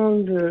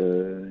around,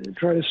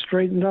 try to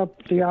straighten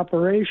up the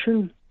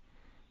operation.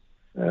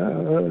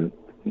 The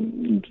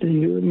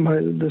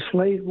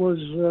slate was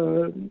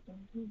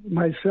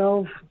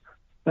myself,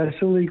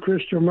 Vasily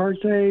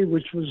Krishnamurti,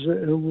 which was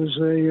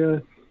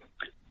a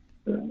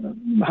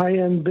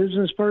high-end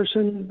business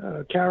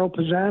person, Carol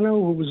Pisano,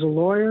 who was a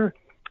lawyer,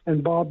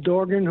 and Bob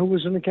Dorgan, who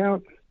was an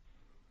accountant.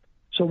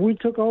 So we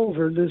took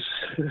over this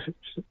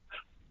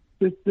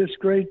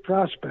great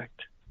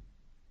prospect.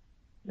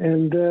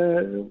 And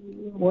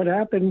what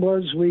happened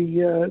was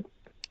we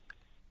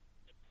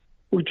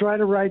tried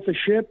to right the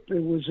ship.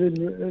 It was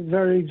in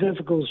very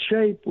difficult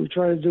shape. We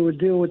tried to do a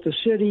deal with the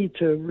city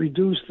to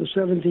reduce the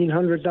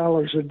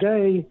 $1,700 a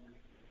day,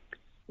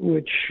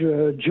 which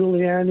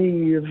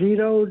Giuliani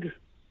vetoed.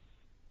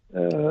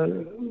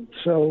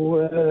 So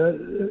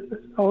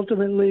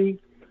ultimately,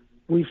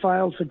 we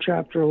filed for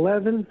Chapter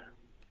 11,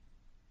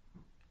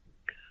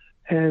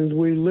 and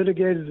we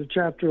litigated the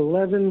Chapter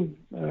 11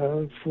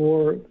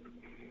 for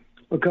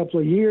a couple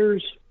of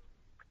years.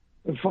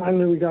 And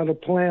finally, we got a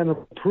plan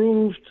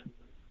approved,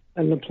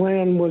 and the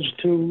plan was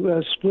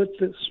to split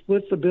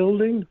the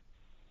building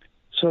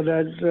so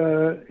that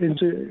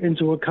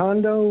into a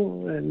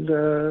condo, and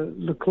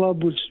the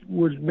club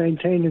would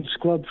maintain its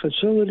club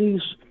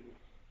facilities.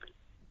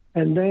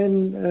 And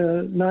then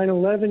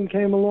 9/11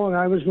 came along.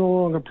 I was no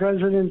longer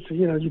president.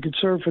 You could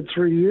serve for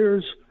 3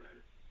 years,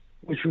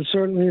 which was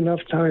certainly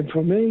enough time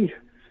for me.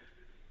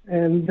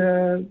 And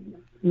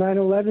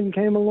 9/11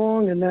 came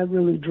along, and that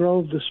really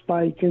drove the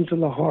spike into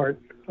the heart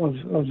of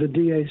the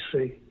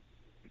DAC.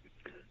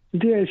 The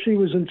DAC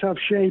was in tough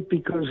shape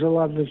because a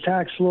lot of the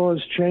tax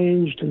laws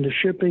changed and the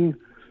shipping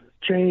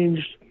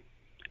changed.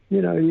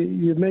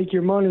 You make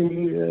your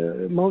money,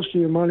 most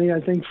of your money,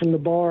 I think, from the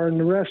bar and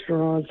the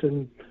restaurant,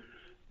 and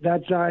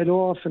that died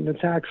off, and the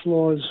tax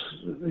laws,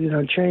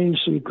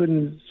 changed, so you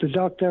couldn't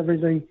deduct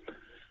everything.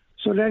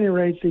 So at any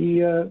rate,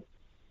 the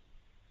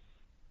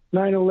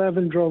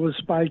 9/11 drove a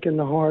spike in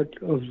the heart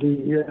of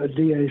the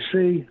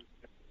DAC,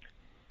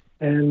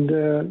 and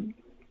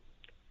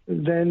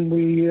then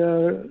we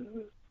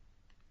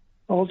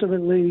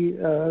ultimately,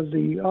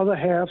 the other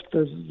half,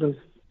 the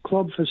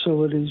club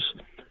facilities,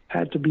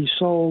 had to be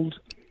sold.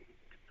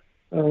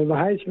 The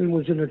Heisman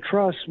was in a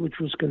trust which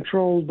was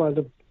controlled by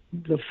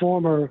the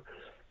former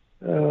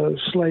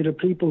slate of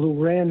people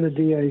who ran the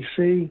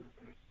DAC.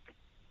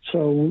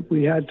 So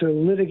we had to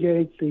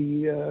litigate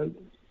the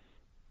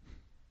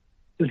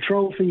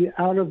trophy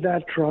out of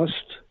that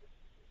trust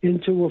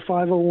into a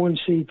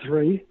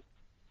 501c3,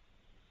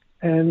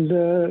 and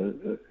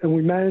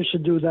we managed to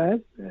do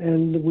that,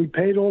 and we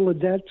paid all the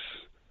debts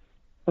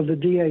of the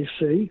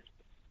DAC,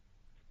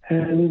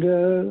 and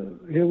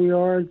here we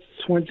are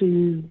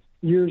 20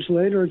 years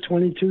later,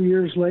 22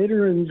 years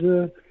later,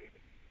 and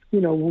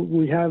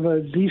we have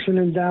a decent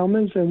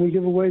endowment, and we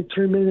give away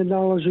 $3 million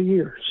a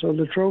year. So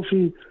the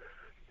trophy,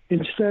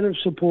 instead of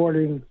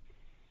supporting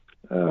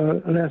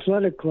an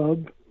athletic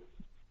club,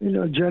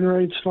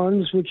 generates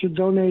funds which are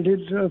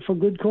donated for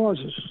good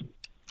causes.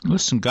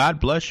 Listen,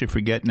 God bless you for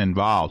getting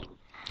involved.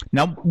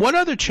 Now, what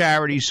other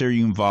charities are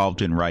you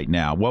involved in right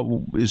now?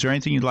 Is there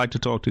anything you'd like to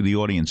talk to the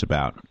audience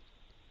about?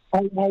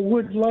 I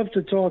would love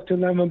to talk to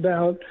them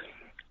about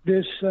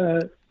this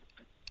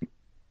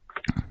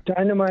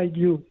Dynamite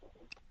Youth.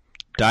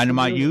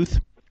 Dynamite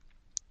Youth?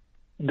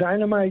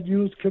 Dynamite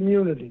Youth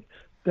Community.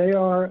 They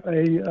are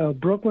a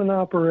Brooklyn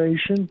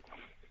operation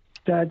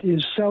that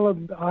is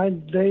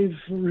they've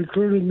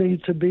recruited me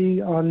to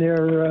be on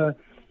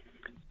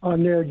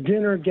their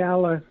dinner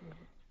gala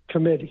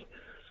committee,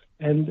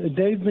 and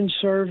they've been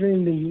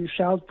serving the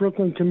South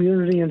Brooklyn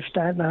community in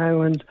Staten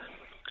Island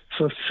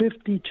for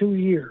 52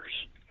 years,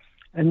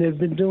 and they've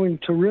been doing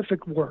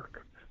terrific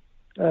work.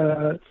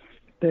 They're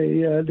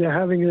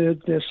having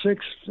their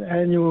 6th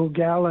annual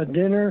gala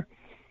dinner,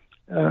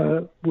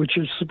 which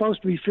is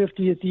supposed to be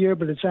 50th year,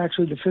 but it's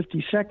actually the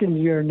 52nd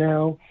year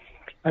now,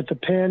 at the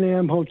Pan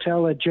Am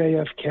Hotel at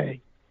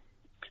JFK.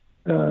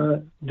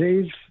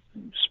 They've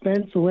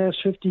spent the last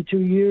 52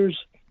 years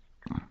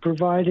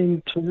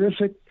providing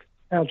terrific,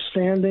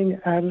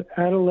 outstanding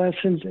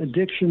adolescent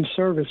addiction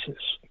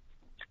services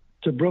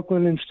to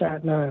Brooklyn and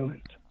Staten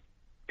Island.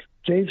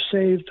 They've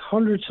saved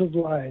hundreds of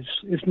lives,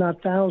 if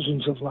not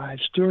thousands of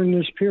lives, during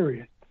this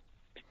period.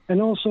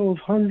 and also of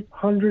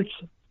hundreds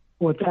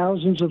or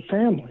thousands of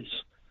families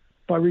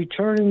by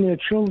returning their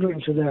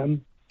children to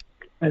them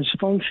as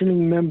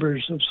functioning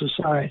members of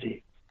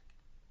society.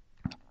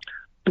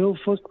 Bill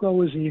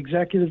Fusco is the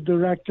executive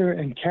director,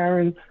 and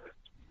Karen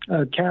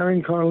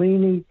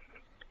Carlini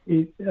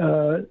is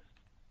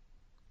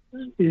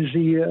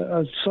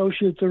the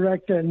associate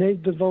director, and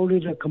they've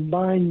devoted a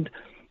combined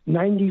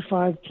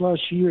 95-plus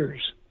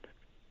years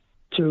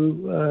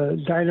to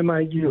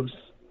Dynamite Youth.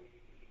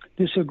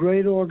 This is a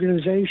great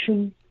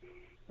organization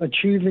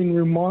achieving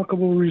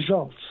remarkable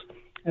results,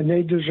 and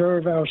they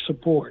deserve our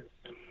support.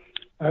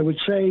 I would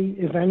say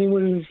if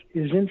anyone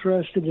is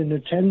interested in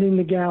attending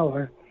the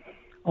gala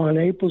on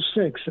April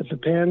 6th at the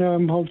Pan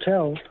Am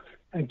Hotel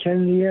at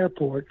Kennedy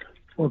Airport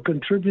or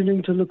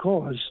contributing to the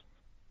cause,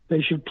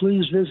 they should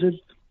please visit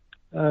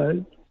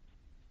DYC's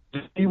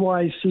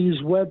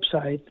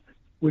website,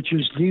 which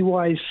is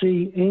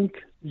dycinc.org.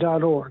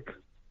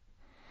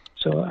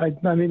 So, I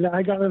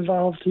got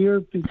involved here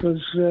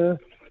because, I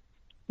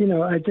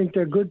think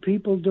they're good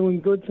people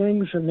doing good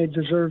things, and they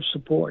deserve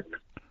support.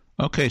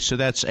 Okay, so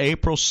that's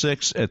April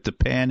 6th at the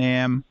Pan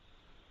Am.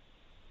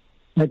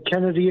 At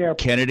Kennedy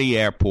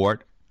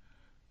Airport.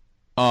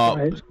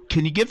 Right.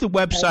 Can you give the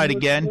website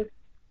again?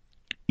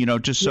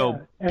 Just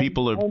so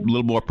people are a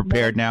little more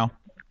prepared now.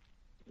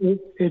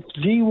 It's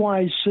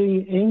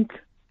dycinc.org.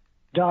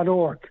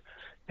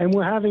 And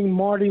we're having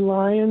Marty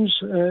Lyons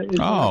here,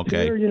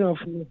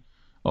 from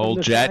Old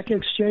the Jet. Stock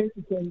Exchange.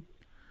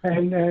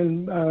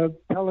 And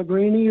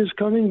Pellegrini is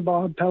coming,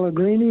 Bob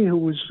Pellegrini, who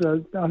was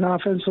an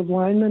offensive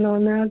lineman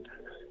on that.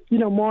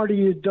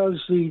 Marty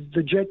does the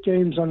Jet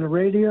games on the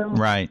radio.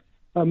 Right.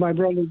 My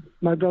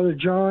brother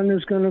John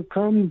is going to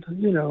come.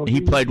 He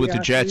played with the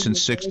Jets in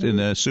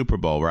the Super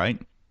Bowl, right?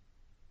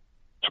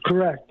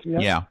 Correct.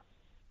 Yeah.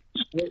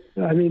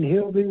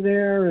 He'll be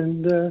there,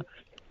 and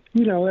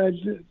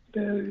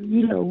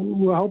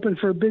we're hoping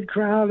for a big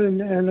crowd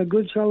and a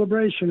good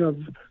celebration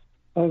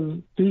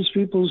of these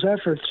people's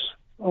efforts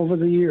over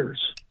the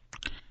years.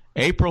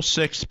 April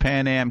 6th,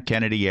 Pan Am,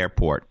 Kennedy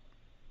Airport.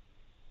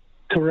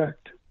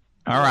 Correct.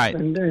 All right.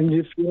 And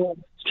if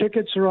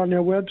tickets are on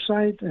their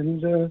website,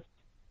 and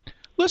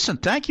listen,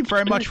 thank you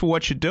very much for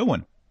what you're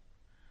doing.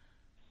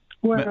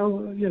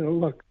 Well,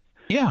 look.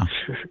 Yeah.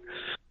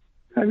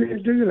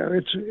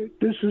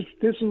 This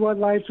is what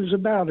life is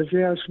about. If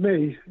you ask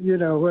me,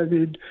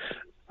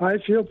 I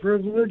feel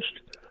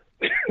privileged.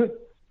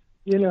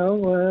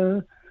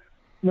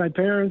 My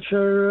parents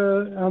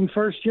I'm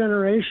first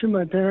generation.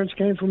 My parents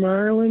came from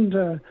Ireland.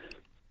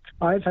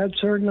 I've had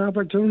certain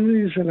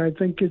opportunities, and I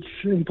think it's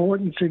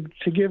important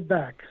to give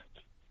back.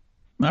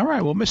 All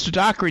right. Well, Mr.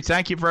 Dockery,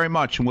 thank you very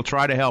much, and we'll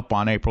try to help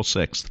on April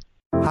 6th.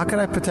 How can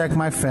I protect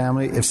my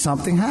family if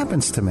something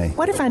happens to me?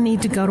 What if I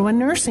need to go to a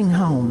nursing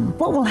home?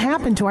 What will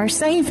happen to our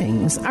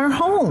savings, our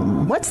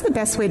home? What's the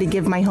best way to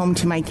give my home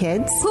to my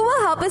kids? Who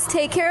will help us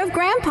take care of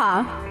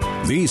Grandpa?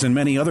 These and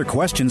many other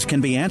questions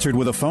can be answered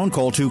with a phone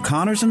call to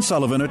Connors &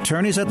 Sullivan,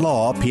 Attorneys at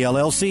Law,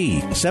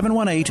 PLLC,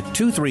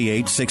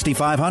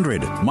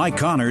 718-238-6500. Mike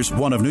Connors,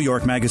 one of New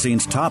York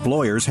Magazine's top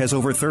lawyers, has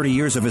over 30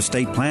 years of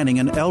estate planning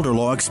and elder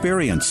law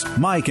experience.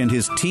 Mike and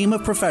his team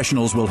of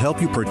professionals will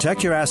help you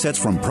protect your assets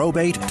from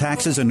probate,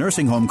 taxes, and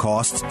nursing home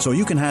costs so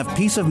you can have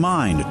peace of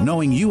mind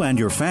knowing you and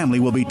your family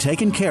will be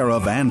taken care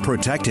of and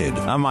protected.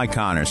 I'm Mike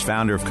Connors,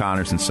 founder of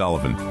Connors &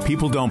 Sullivan.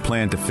 People don't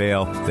plan to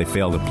fail, they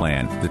fail to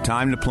plan. The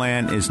time to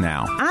plan is now.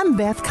 I'm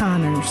Beth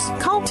Connors.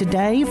 Call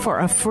today for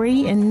a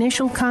free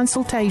initial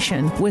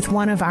consultation with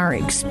one of our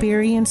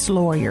experienced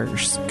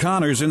lawyers.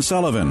 Connors &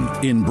 Sullivan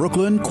in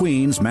Brooklyn,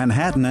 Queens,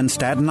 Manhattan, and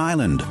Staten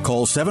Island.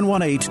 Call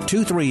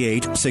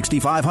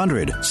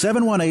 718-238-6500,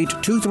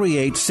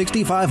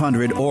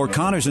 718-238-6500, or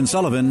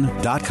ConnorsandSullivan.com. I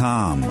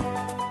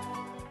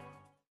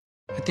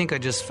think I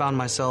just found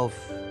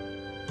myself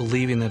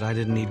believing that I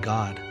didn't need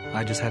God.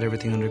 I just had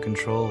everything under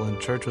control, and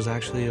church was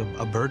actually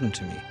a burden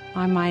to me.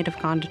 I might have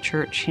gone to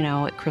church,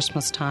 at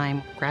Christmas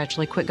time,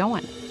 gradually quit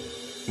going.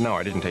 No,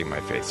 I didn't take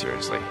my faith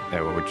seriously,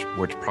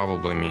 which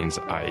probably means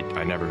I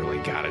never really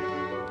got it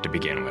to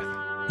begin with.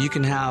 You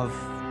can have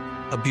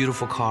a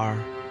beautiful car,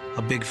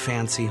 a big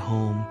fancy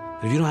home,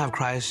 but if you don't have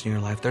Christ in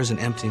your life, there's an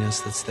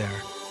emptiness that's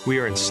there. We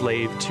are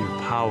enslaved to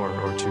power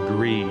or to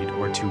greed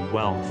or to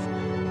wealth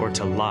or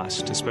to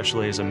lust,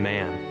 especially as a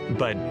man.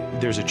 But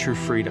there's a true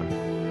freedom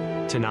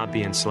to not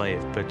be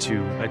enslaved, but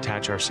to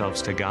attach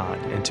ourselves to God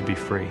and to be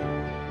free.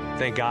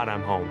 Thank God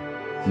I'm home.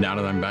 Now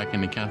that I'm back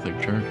in the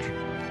Catholic Church,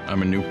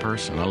 I'm a new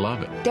person. I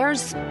love it.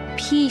 There's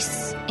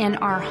peace in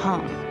our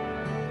home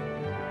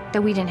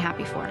that we didn't have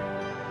before.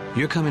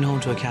 You're coming home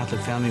to a Catholic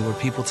family where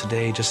people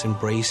today just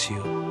embrace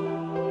you.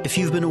 If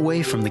you've been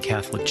away from the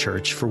Catholic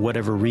Church for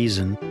whatever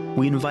reason,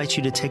 we invite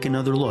you to take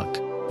another look.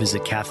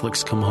 Visit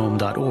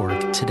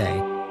CatholicsComeHome.org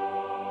today.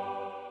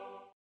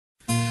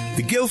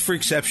 The Guild for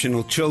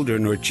Exceptional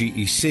Children, or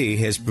GEC,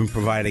 has been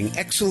providing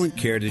excellent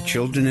care to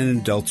children and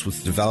adults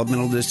with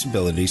developmental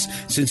disabilities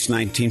since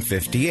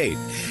 1958.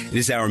 It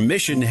is our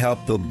mission to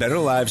help build better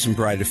lives and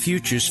brighter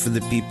futures for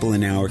the people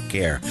in our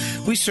care.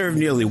 We serve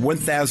nearly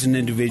 1,000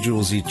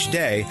 individuals each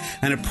day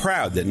and are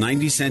proud that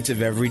 90 cents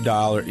of every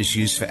dollar is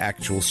used for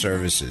actual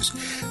services.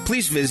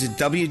 Please visit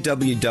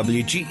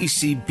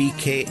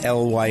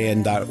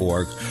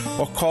www.gecbklyn.org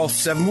or call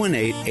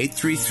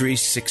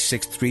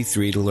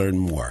 718-833-6633 to learn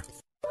more.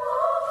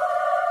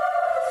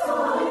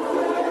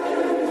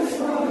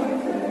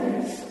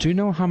 Do you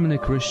know how many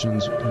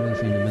Christians live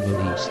in the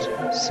Middle East?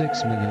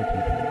 6 million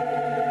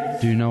people.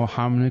 Do you know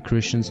how many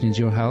Christians need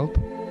your help?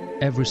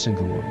 Every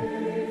single one.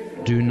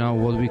 Do you know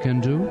what we can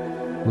do?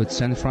 With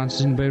St.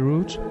 Francis in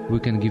Beirut, we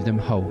can give them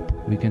hope.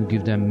 We can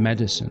give them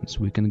medicines.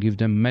 We can give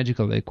them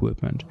medical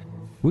equipment.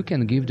 We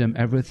can give them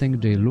everything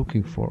they're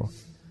looking for.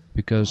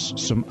 Because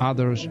some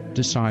others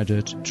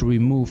decided to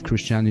remove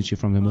Christianity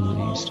from the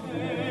Middle East.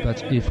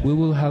 But if we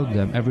will help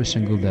them every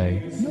single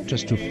day, not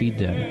just to feed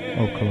them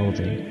or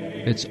clothing,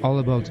 it's all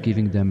about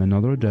giving them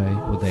another day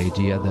with the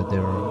idea that they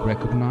are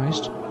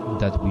recognized,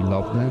 that we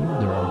love them,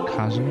 they're our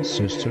cousins,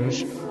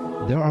 sisters,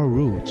 they're our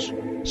roots.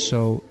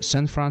 So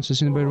St.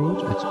 Francis in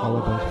Beirut, it's all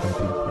about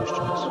helping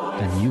Christians.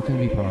 And you can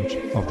be part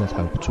of that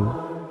help too.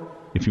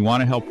 If you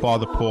want to help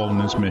Father Paul in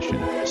his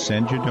mission,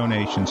 send your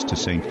donations to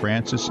St.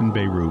 Francis in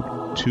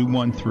Beirut,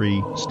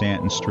 213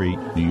 Stanton Street,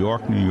 New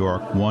York, New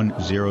York,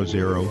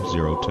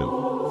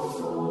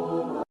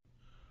 10002.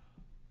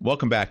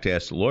 Welcome back to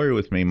Ask the Lawyer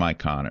with me, Mike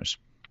Connors.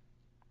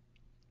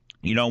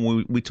 You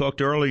know, we talked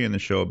earlier in the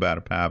show about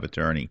a power of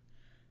attorney,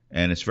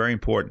 and it's very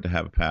important to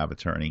have a power of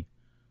attorney,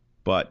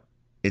 but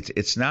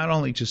it's not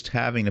only just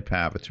having a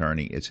power of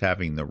attorney, it's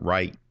having the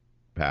right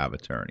power of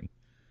attorney.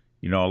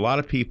 You know, a lot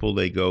of people,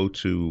 they go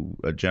to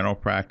a general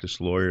practice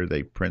lawyer,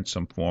 they print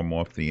some form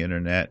off the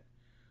internet,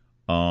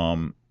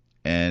 and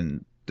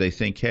they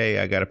think, hey,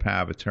 I got a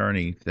power of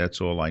attorney,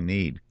 that's all I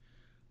need.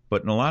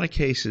 But in a lot of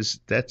cases,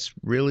 that's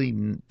really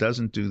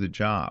doesn't do the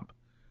job.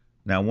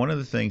 Now, one of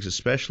the things,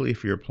 especially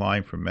if you're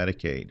applying for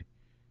Medicaid,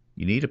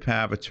 you need a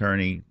power of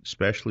attorney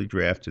specially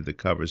drafted that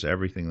covers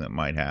everything that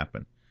might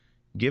happen.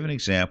 Give an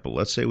example.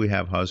 Let's say we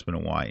have husband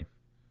and wife.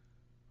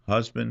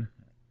 Husband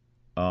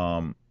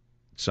signed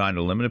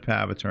a limited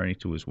power of attorney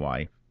to his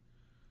wife,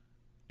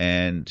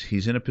 and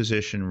he's in a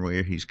position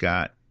where he's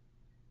got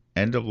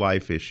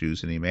end-of-life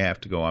issues, and he may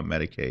have to go on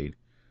Medicaid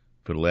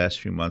for the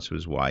last few months of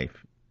his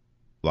life.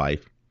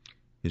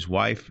 His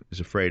wife is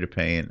afraid of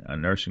paying a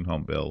nursing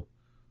home bill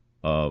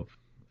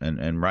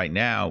and right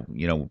now,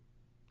 you know,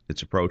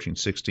 it's approaching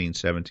 $16,000,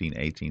 $17,000,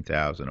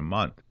 $18,000 a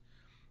month.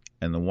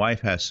 And the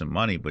wife has some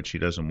money, but she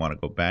doesn't want to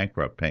go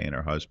bankrupt paying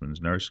her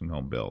husband's nursing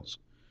home bills.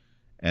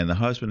 And the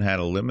husband had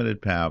a limited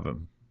power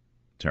of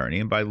attorney,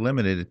 and by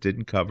limited, it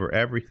didn't cover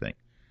everything.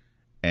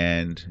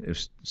 And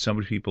if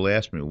some people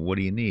ask me, well, what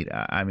do you need?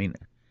 I mean,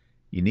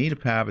 you need a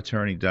power of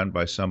attorney done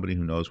by somebody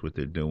who knows what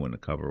they're doing to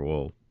cover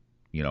all,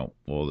 you know,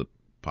 all the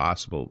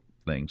possible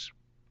things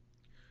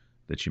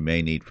that you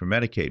may need for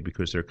Medicaid,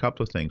 because there are a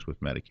couple of things with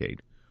Medicaid.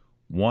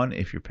 One,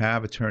 if your power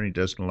of attorney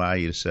doesn't allow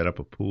you to set up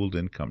a pooled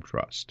income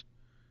trust,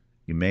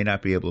 you may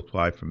not be able to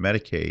apply for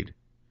Medicaid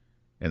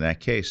in that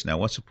case. Now,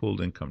 what's a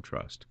pooled income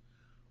trust?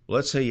 Well,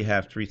 let's say you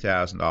have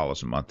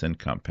 $3,000 a month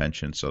income,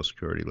 pension, Social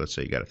Security. Let's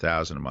say you got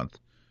 $1,000 a month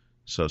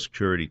Social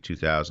Security,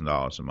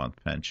 $2,000 a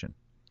month pension.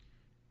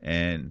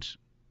 And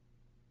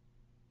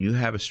you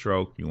have a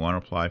stroke, you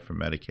want to apply for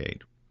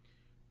Medicaid.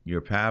 Your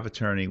power of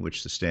attorney,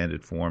 which the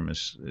standard form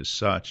is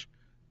such,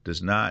 does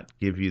not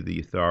give you the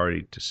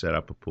authority to set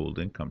up a pooled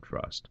income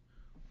trust.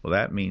 Well,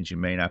 that means you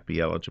may not be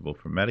eligible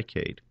for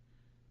Medicaid.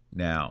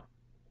 Now,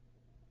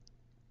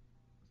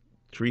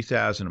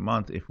 $3,000 a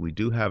month, if we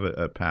do have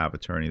a power of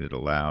attorney that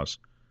allows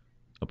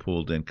a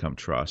pooled income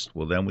trust,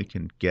 well, then we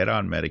can get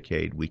on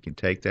Medicaid. We can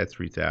take that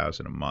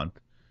 $3,000 a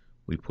month.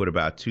 We put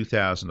about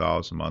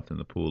 $2,000 a month in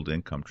the pooled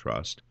income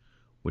trust,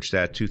 which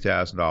that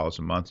 $2,000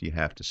 a month you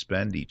have to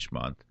spend each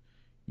month.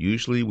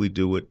 Usually we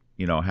do it,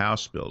 you know,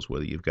 house bills,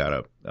 whether you've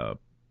got a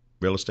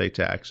real estate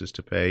taxes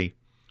to pay,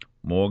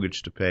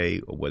 mortgage to pay,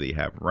 or whether you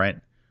have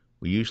rent.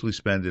 We usually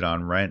spend it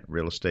on rent,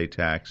 real estate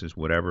taxes,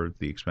 whatever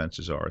the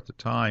expenses are at the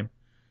time,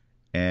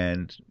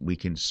 and we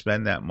can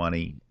spend that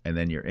money, and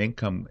then your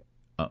income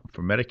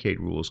for Medicaid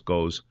rules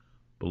goes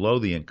below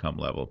the income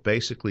level.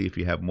 Basically, if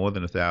you have more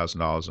than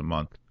 $1,000 a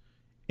month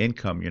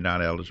income, you're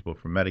not eligible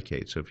for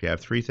Medicaid. So if you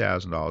have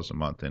 $3,000 a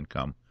month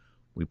income,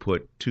 we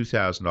put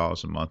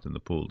 $2,000 a month in the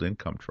pooled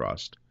income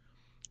trust,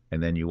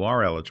 and then you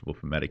are eligible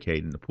for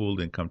Medicaid, and the pooled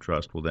income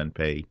trust will then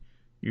pay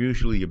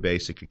usually your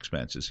basic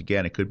expenses.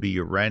 Again, it could be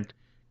your rent,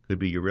 could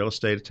be your real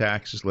estate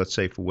taxes. Let's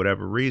say for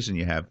whatever reason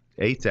you have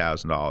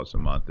 $8,000 a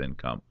month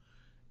income,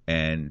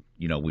 and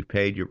you know we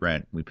paid your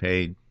rent, we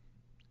paid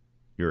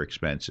your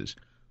expenses.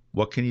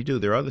 What can you do?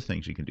 There are other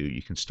things you can do.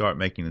 You can start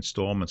making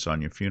installments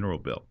on your funeral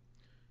bill.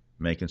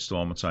 Make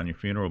installments on your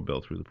funeral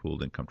bill through the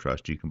pooled income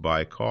trust. You can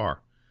buy a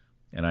car.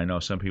 And I know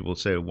some people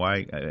say,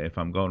 why, if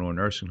I'm going to a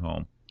nursing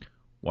home,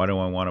 Why do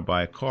I want to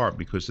buy a car?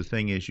 Because the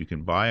thing is, you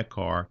can buy a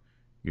car,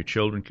 your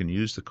children can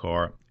use the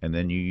car, and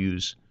then you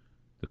use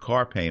the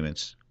car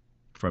payments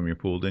from your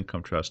pooled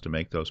income trust to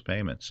make those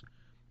payments.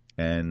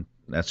 And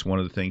that's one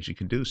of the things you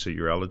can do, so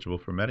you're eligible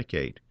for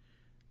Medicaid.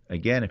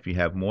 Again, if you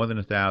have more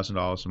than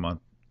 $1,000 a month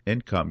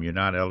income, you're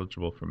not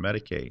eligible for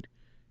Medicaid.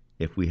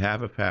 If we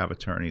have a power of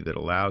attorney that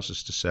allows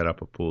us to set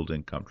up a pooled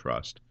income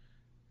trust,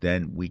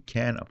 then we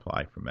can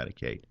apply for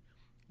Medicaid.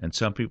 And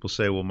some people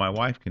say, well, my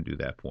wife can do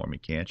that for me,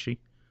 can't she?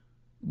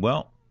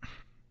 Well,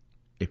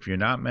 if you're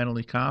not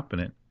mentally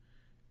competent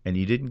and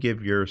you didn't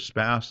give your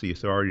spouse the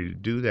authority to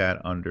do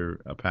that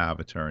under a power of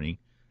attorney,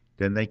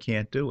 then they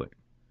can't do it.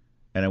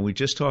 And are we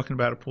just talking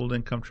about a pooled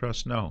income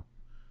trust? No.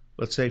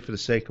 Let's say, for the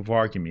sake of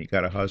argument, you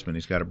got a husband,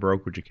 he's got a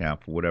brokerage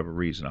account for whatever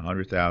reason,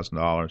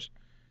 $100,000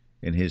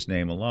 in his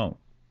name alone.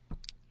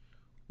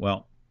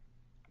 Well,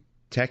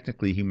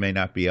 technically, he may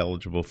not be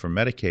eligible for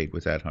Medicaid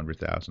with that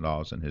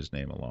 $100,000 in his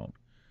name alone.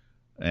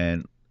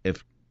 And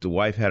if the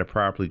wife had a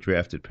properly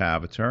drafted power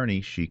of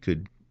attorney, she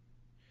could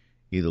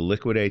either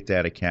liquidate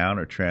that account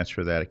or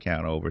transfer that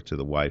account over to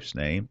the wife's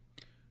name,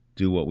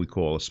 do what we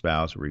call a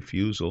spousal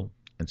refusal,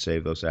 and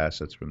save those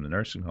assets from the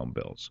nursing home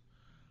bills.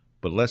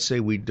 But let's say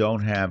we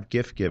don't have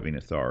gift-giving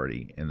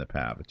authority in the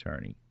power of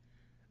attorney.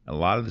 A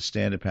lot of the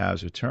standard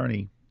powers of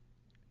attorney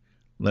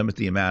limit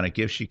the amount of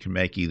gifts you can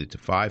make either to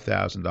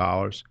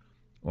 $5,000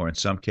 or in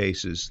some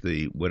cases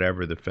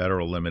whatever the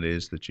federal limit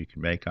is that you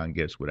can make on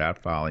gifts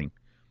without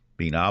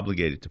being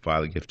obligated to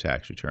file a gift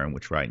tax return,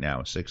 which right now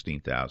is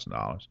 $16,000.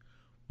 Well,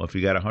 if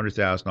you got a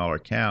 $100,000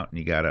 account and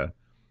you got a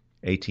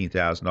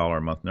 $18,000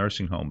 a month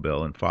nursing home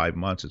bill, in 5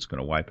 months it's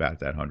going to wipe out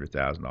that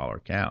 $100,000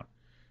 account.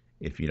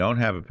 If you don't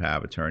have a power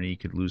of attorney, you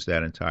could lose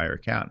that entire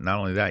account. Not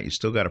only that, you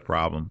still got a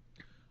problem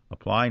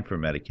applying for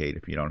Medicaid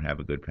if you don't have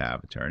a good power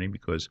of attorney,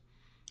 because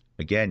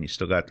again, you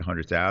still got the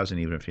 $100,000.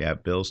 Even if you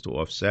have bills to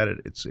offset it,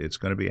 it's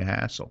going to be a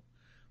hassle.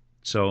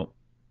 So,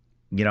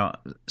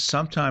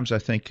 sometimes I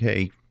think,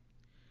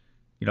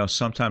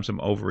 sometimes I'm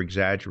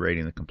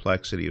over-exaggerating the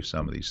complexity of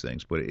some of these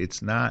things, but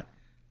it's not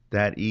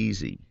that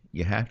easy.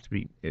 You have to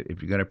be,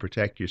 if you're going to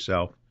protect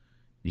yourself,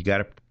 you got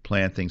to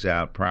plan things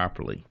out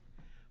properly.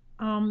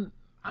 I'm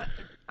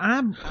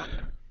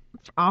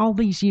all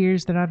these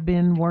years that I've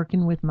been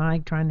working with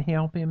Mike, trying to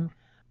help him,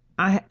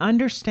 I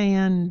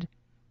understand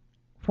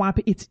why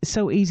it's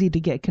so easy to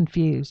get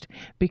confused,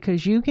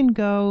 because you can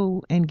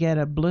go and get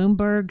a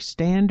Bloomberg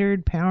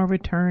standard power of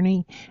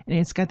attorney, and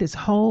it's got this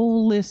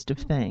whole list of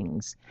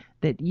things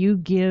that you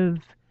give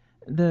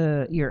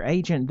your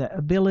agent the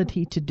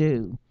ability to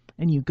do.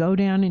 And you go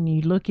down and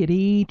you look at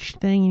each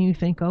thing and you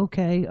think,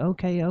 okay,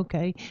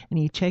 and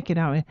you check it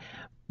out.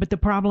 But the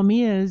problem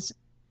is,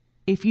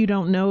 if you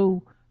don't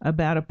know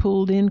about a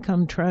pooled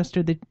income trust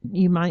or that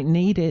you might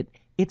need it,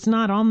 it's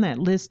not on that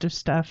list of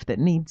stuff that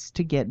needs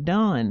to get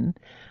done.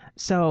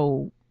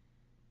 So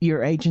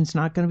your agent's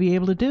not going to be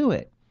able to do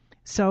it.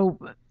 So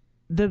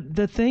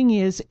the thing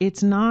is,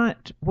 it's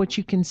not what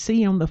you can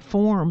see on the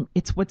form,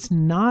 it's what's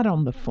not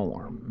on the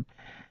form.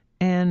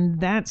 And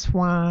that's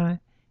why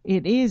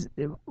it is,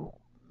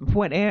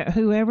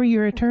 whoever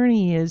your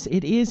attorney is,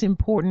 it is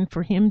important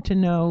for him to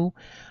know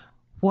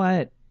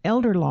what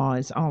elder law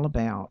is all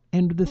about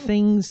and the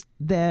things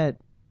that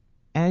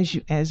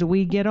as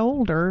we get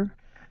older,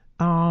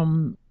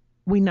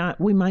 we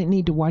might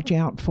need to watch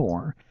out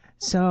for.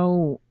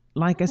 So,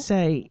 like I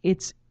say,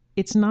 it's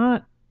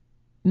not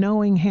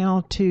knowing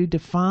how to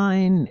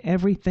define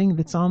everything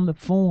that's on the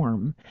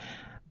form,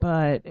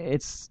 but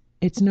it's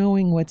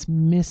knowing what's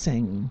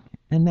missing.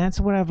 And that's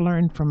what I've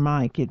learned from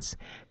Mike. It's,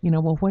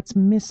 what's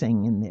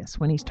missing in this?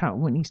 When he's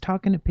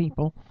talking to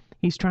people,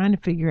 he's trying to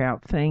figure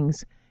out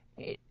things,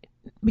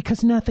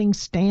 because nothing's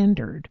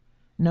standard.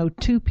 No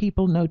two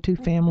people, no two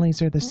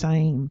families are the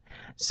same.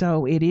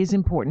 So it is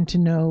important to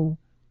know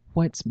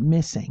what's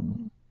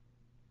missing.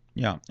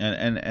 Yeah,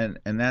 and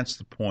that's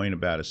the point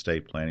about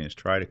estate planning, is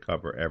try to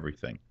cover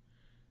everything.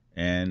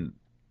 And,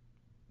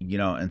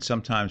 and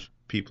sometimes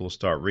people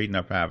start reading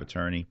up power of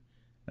attorney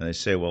and they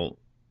say, well,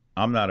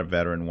 I'm not a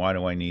veteran. Why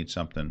do I need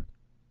something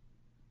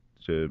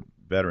to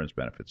veterans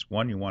benefits?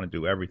 One, you want to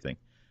do everything.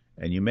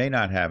 And you may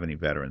not have any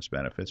veterans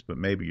benefits, but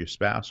maybe your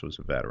spouse was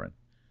a veteran.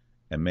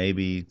 And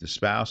maybe the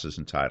spouse is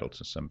entitled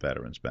to some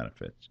veterans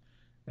benefits.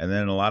 And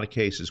then in a lot of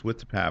cases with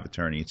the power of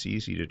attorney, it's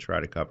easy to try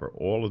to cover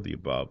all of the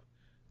above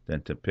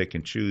than to pick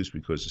and choose,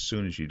 because as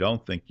soon as you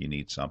don't think you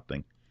need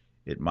something,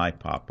 it might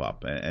pop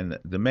up. And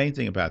the main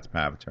thing about the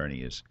power of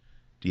attorney is,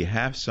 do you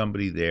have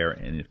somebody there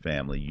in your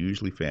family,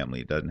 usually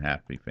family, it doesn't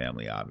have to be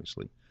family,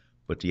 obviously,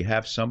 but do you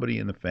have somebody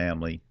in the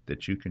family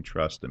that you can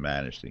trust to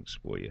manage things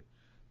for you?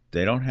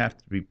 They don't have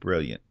to be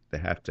brilliant. They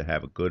have to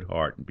have a good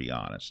heart and be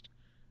honest.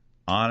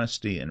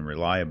 Honesty and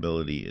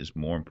reliability is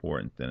more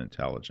important than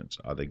intelligence.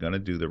 Are they going to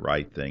do the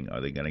right thing?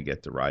 Are they going to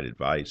get the right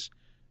advice?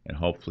 And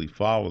hopefully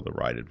follow the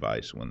right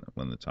advice when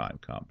the time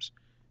comes.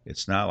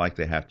 It's not like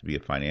they have to be a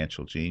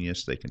financial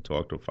genius. They can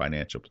talk to a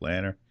financial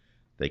planner.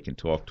 They can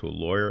talk to a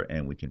lawyer,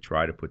 and we can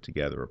try to put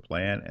together a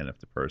plan. And if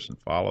the person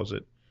follows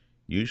it,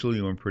 usually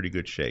you're in pretty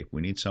good shape.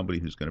 We need somebody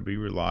who's going to be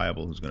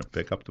reliable, who's going to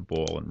pick up the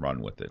ball and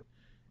run with it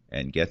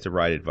and get the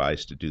right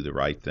advice to do the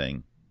right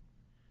thing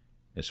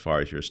as far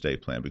as your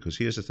estate plan. Because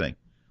here's the thing.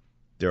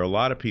 There are a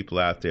lot of people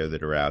out there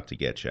that are out to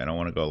get you. I don't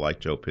want to go like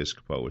Joe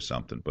Piscopo or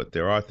something, but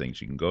there are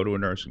things. You can go to a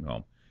nursing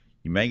home.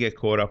 You may get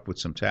caught up with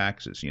some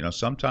taxes.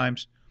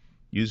 Sometimes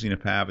using a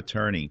power of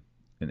attorney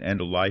in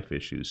end-of-life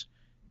issues,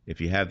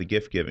 if you have the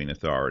gift-giving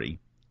authority,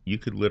 you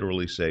could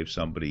literally save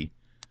somebody,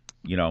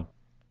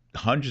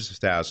 hundreds of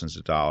thousands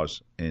of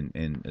dollars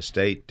in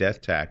estate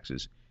death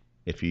taxes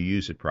if you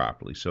use it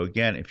properly. So,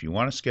 again, if you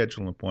want to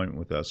schedule an appointment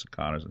with us at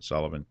Connors &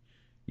 Sullivan,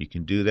 you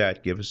can do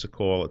that. Give us a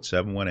call at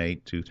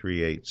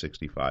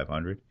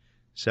 718-238-6500,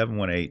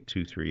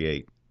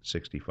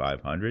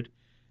 718-238-6500.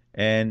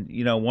 And,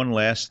 one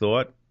last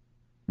thought.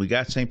 We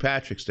got St.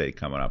 Patrick's Day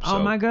coming up. Oh,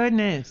 my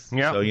goodness.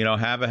 Yeah. So,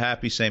 have a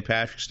happy St.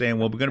 Patrick's Day. And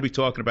we're going to be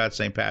talking about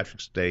St.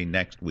 Patrick's Day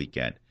next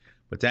weekend.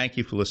 But thank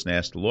you for listening to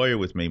Ask the Lawyer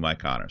with me, Mike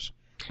Connors.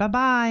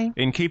 Bye-bye.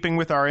 In keeping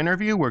with our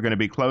interview, we're going to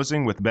be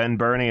closing with Ben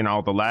Burney and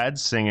all the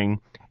lads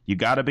singing, "You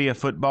Gotta Be a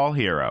Football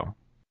Hero."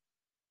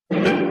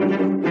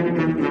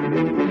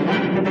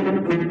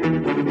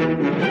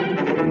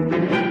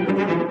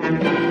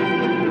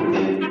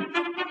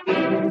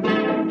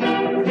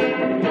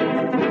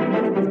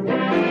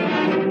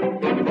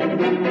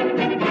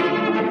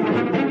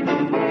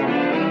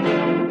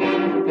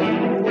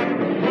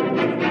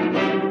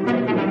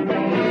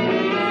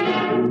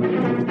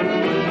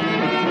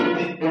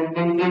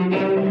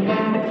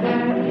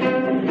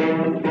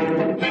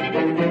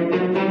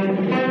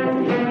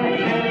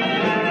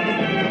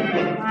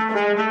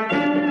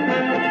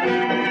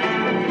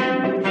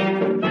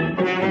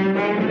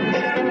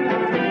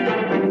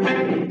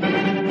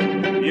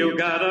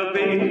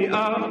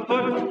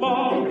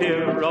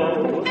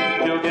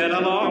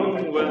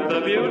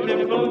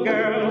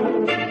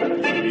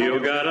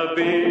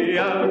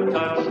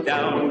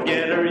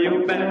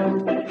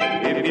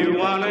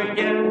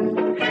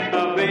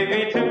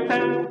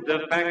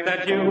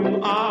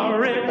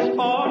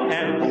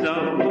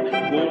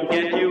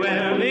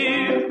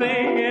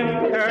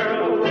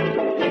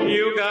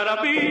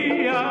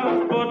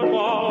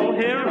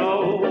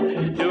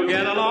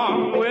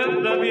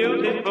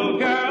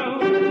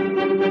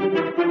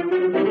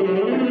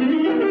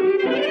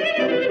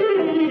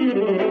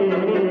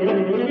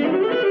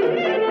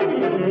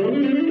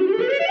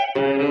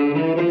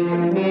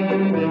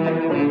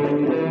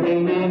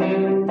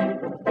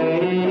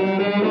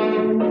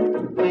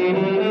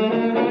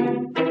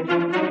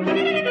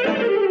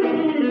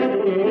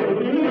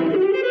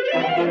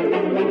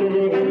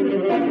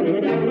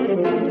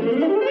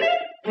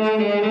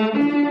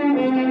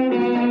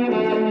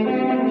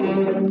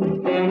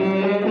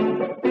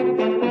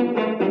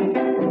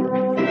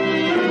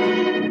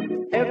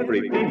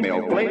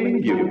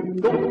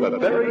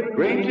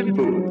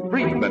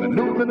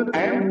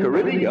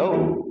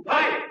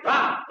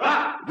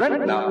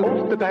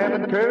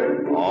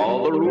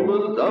 All the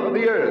rulers of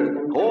the earth,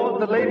 cause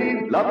the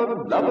ladies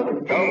love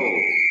 'em so.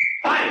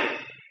 Fight!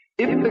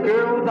 If the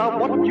girls are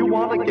what you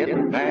want to get,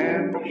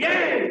 man,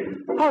 yay!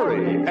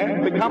 Hurry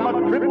and become a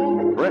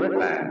triple threat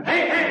man.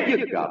 Hey, hey!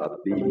 You gotta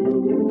be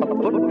a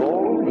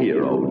football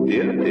hero,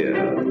 dear,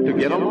 to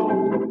get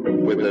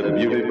along with a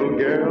beautiful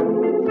girl.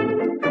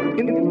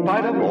 In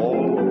spite of all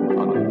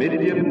 $1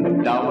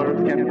 million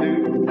can do,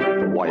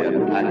 why a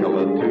tackle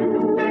or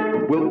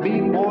two will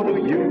mean more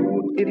to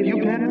you if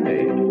you can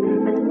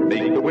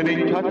make the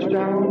winning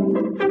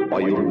touchdown,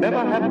 or you'll never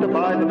have to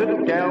buy the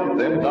little gal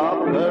them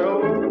dark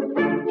pearls.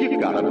 You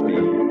gotta be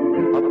a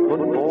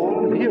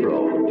football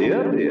hero,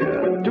 dear,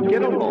 to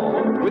get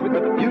along with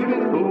a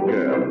beautiful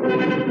girl.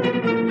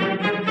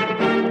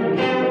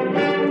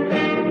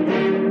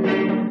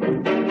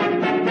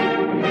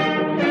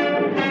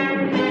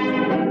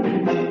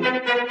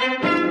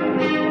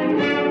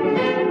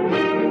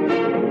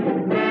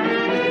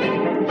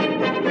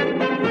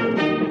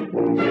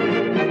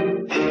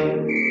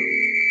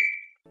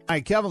 Hi,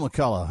 Kevin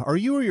McCullough. Are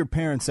you or your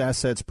parents'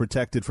 assets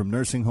protected from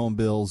nursing home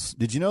bills?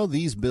 Did you know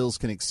these bills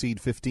can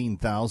exceed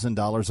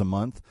 $15,000 a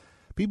month?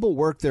 People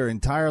work their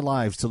entire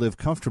lives to live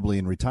comfortably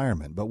in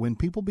retirement, but when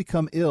people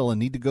become ill and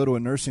need to go to a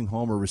nursing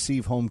home or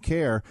receive home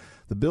care,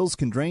 the bills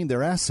can drain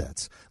their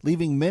assets,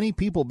 leaving many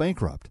people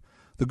bankrupt.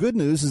 The good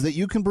news is that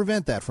you can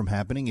prevent that from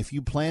happening if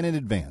you plan in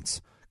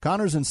advance.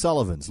 Connors &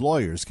 Sullivan's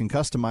lawyers can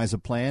customize a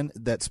plan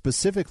that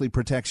specifically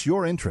protects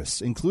your interests,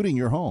 including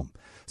your home.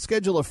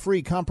 Schedule a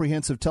free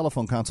comprehensive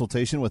telephone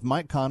consultation with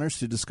Mike Connors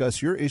to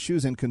discuss your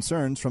issues and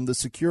concerns from the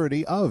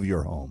security of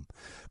your home.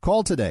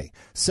 Call today,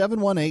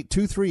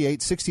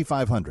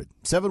 718-238-6500,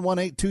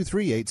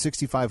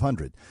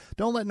 718-238-6500.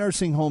 Don't let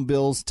nursing home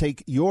bills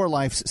take your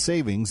life's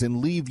savings and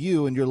leave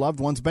you and your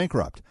loved ones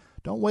bankrupt.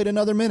 Don't wait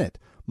another minute.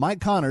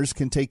 Mike Connors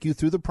can take you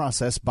through the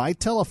process by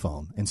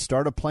telephone and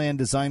start a plan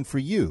designed for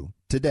you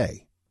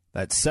today.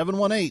 That's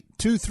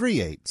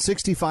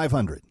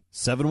 718-238-6500.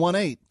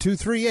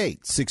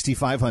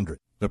 718-238-6500.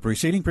 The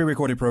preceding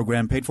pre-recorded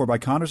program paid for by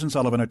Connors &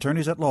 Sullivan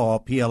Attorneys at Law,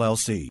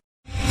 PLLC.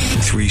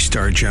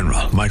 3-star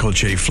General Michael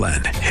J.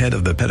 Flynn, head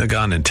of the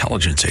Pentagon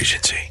Intelligence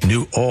Agency,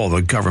 knew all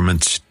the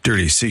government's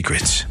dirty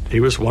secrets. He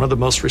was one of the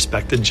most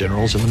respected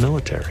generals in the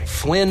military.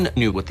 Flynn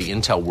knew what the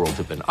intel world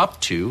had been up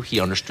to.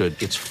 He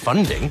understood its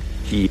funding.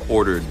 He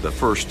ordered the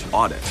first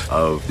audit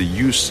of the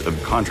use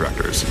of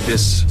contractors.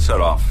 This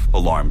set off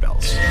alarm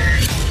bells.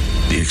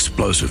 The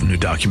explosive new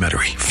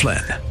documentary,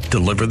 Flynn,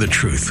 Deliver the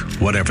Truth,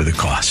 Whatever the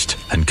Cost,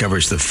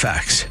 uncovers the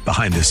facts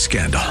behind this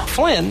scandal.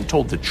 Flynn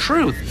told the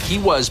truth. He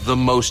was the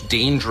most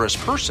dangerous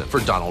person for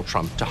Donald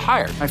Trump to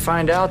hire. I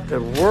find out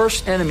the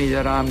worst enemy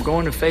that I'm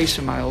going to face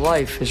in my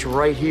life is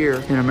right here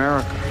in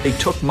America. They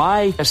took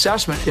my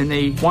assessment and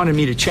they wanted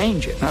me to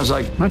change it. And I was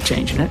like, I'm not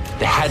changing it.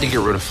 They had to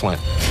get rid of Flynn.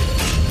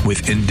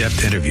 With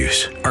in-depth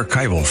interviews,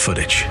 archival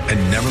footage,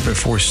 and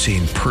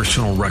never-before-seen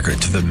personal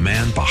records of the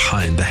man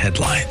behind the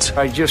headlines.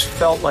 I just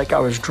felt like I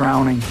was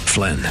drowning.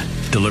 Flynn,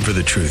 Deliver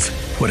the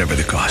Truth, Whatever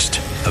the Cost.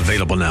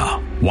 Available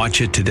now.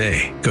 Watch it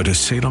today. Go to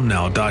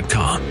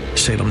salemnow.com.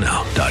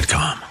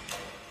 salemnow.com.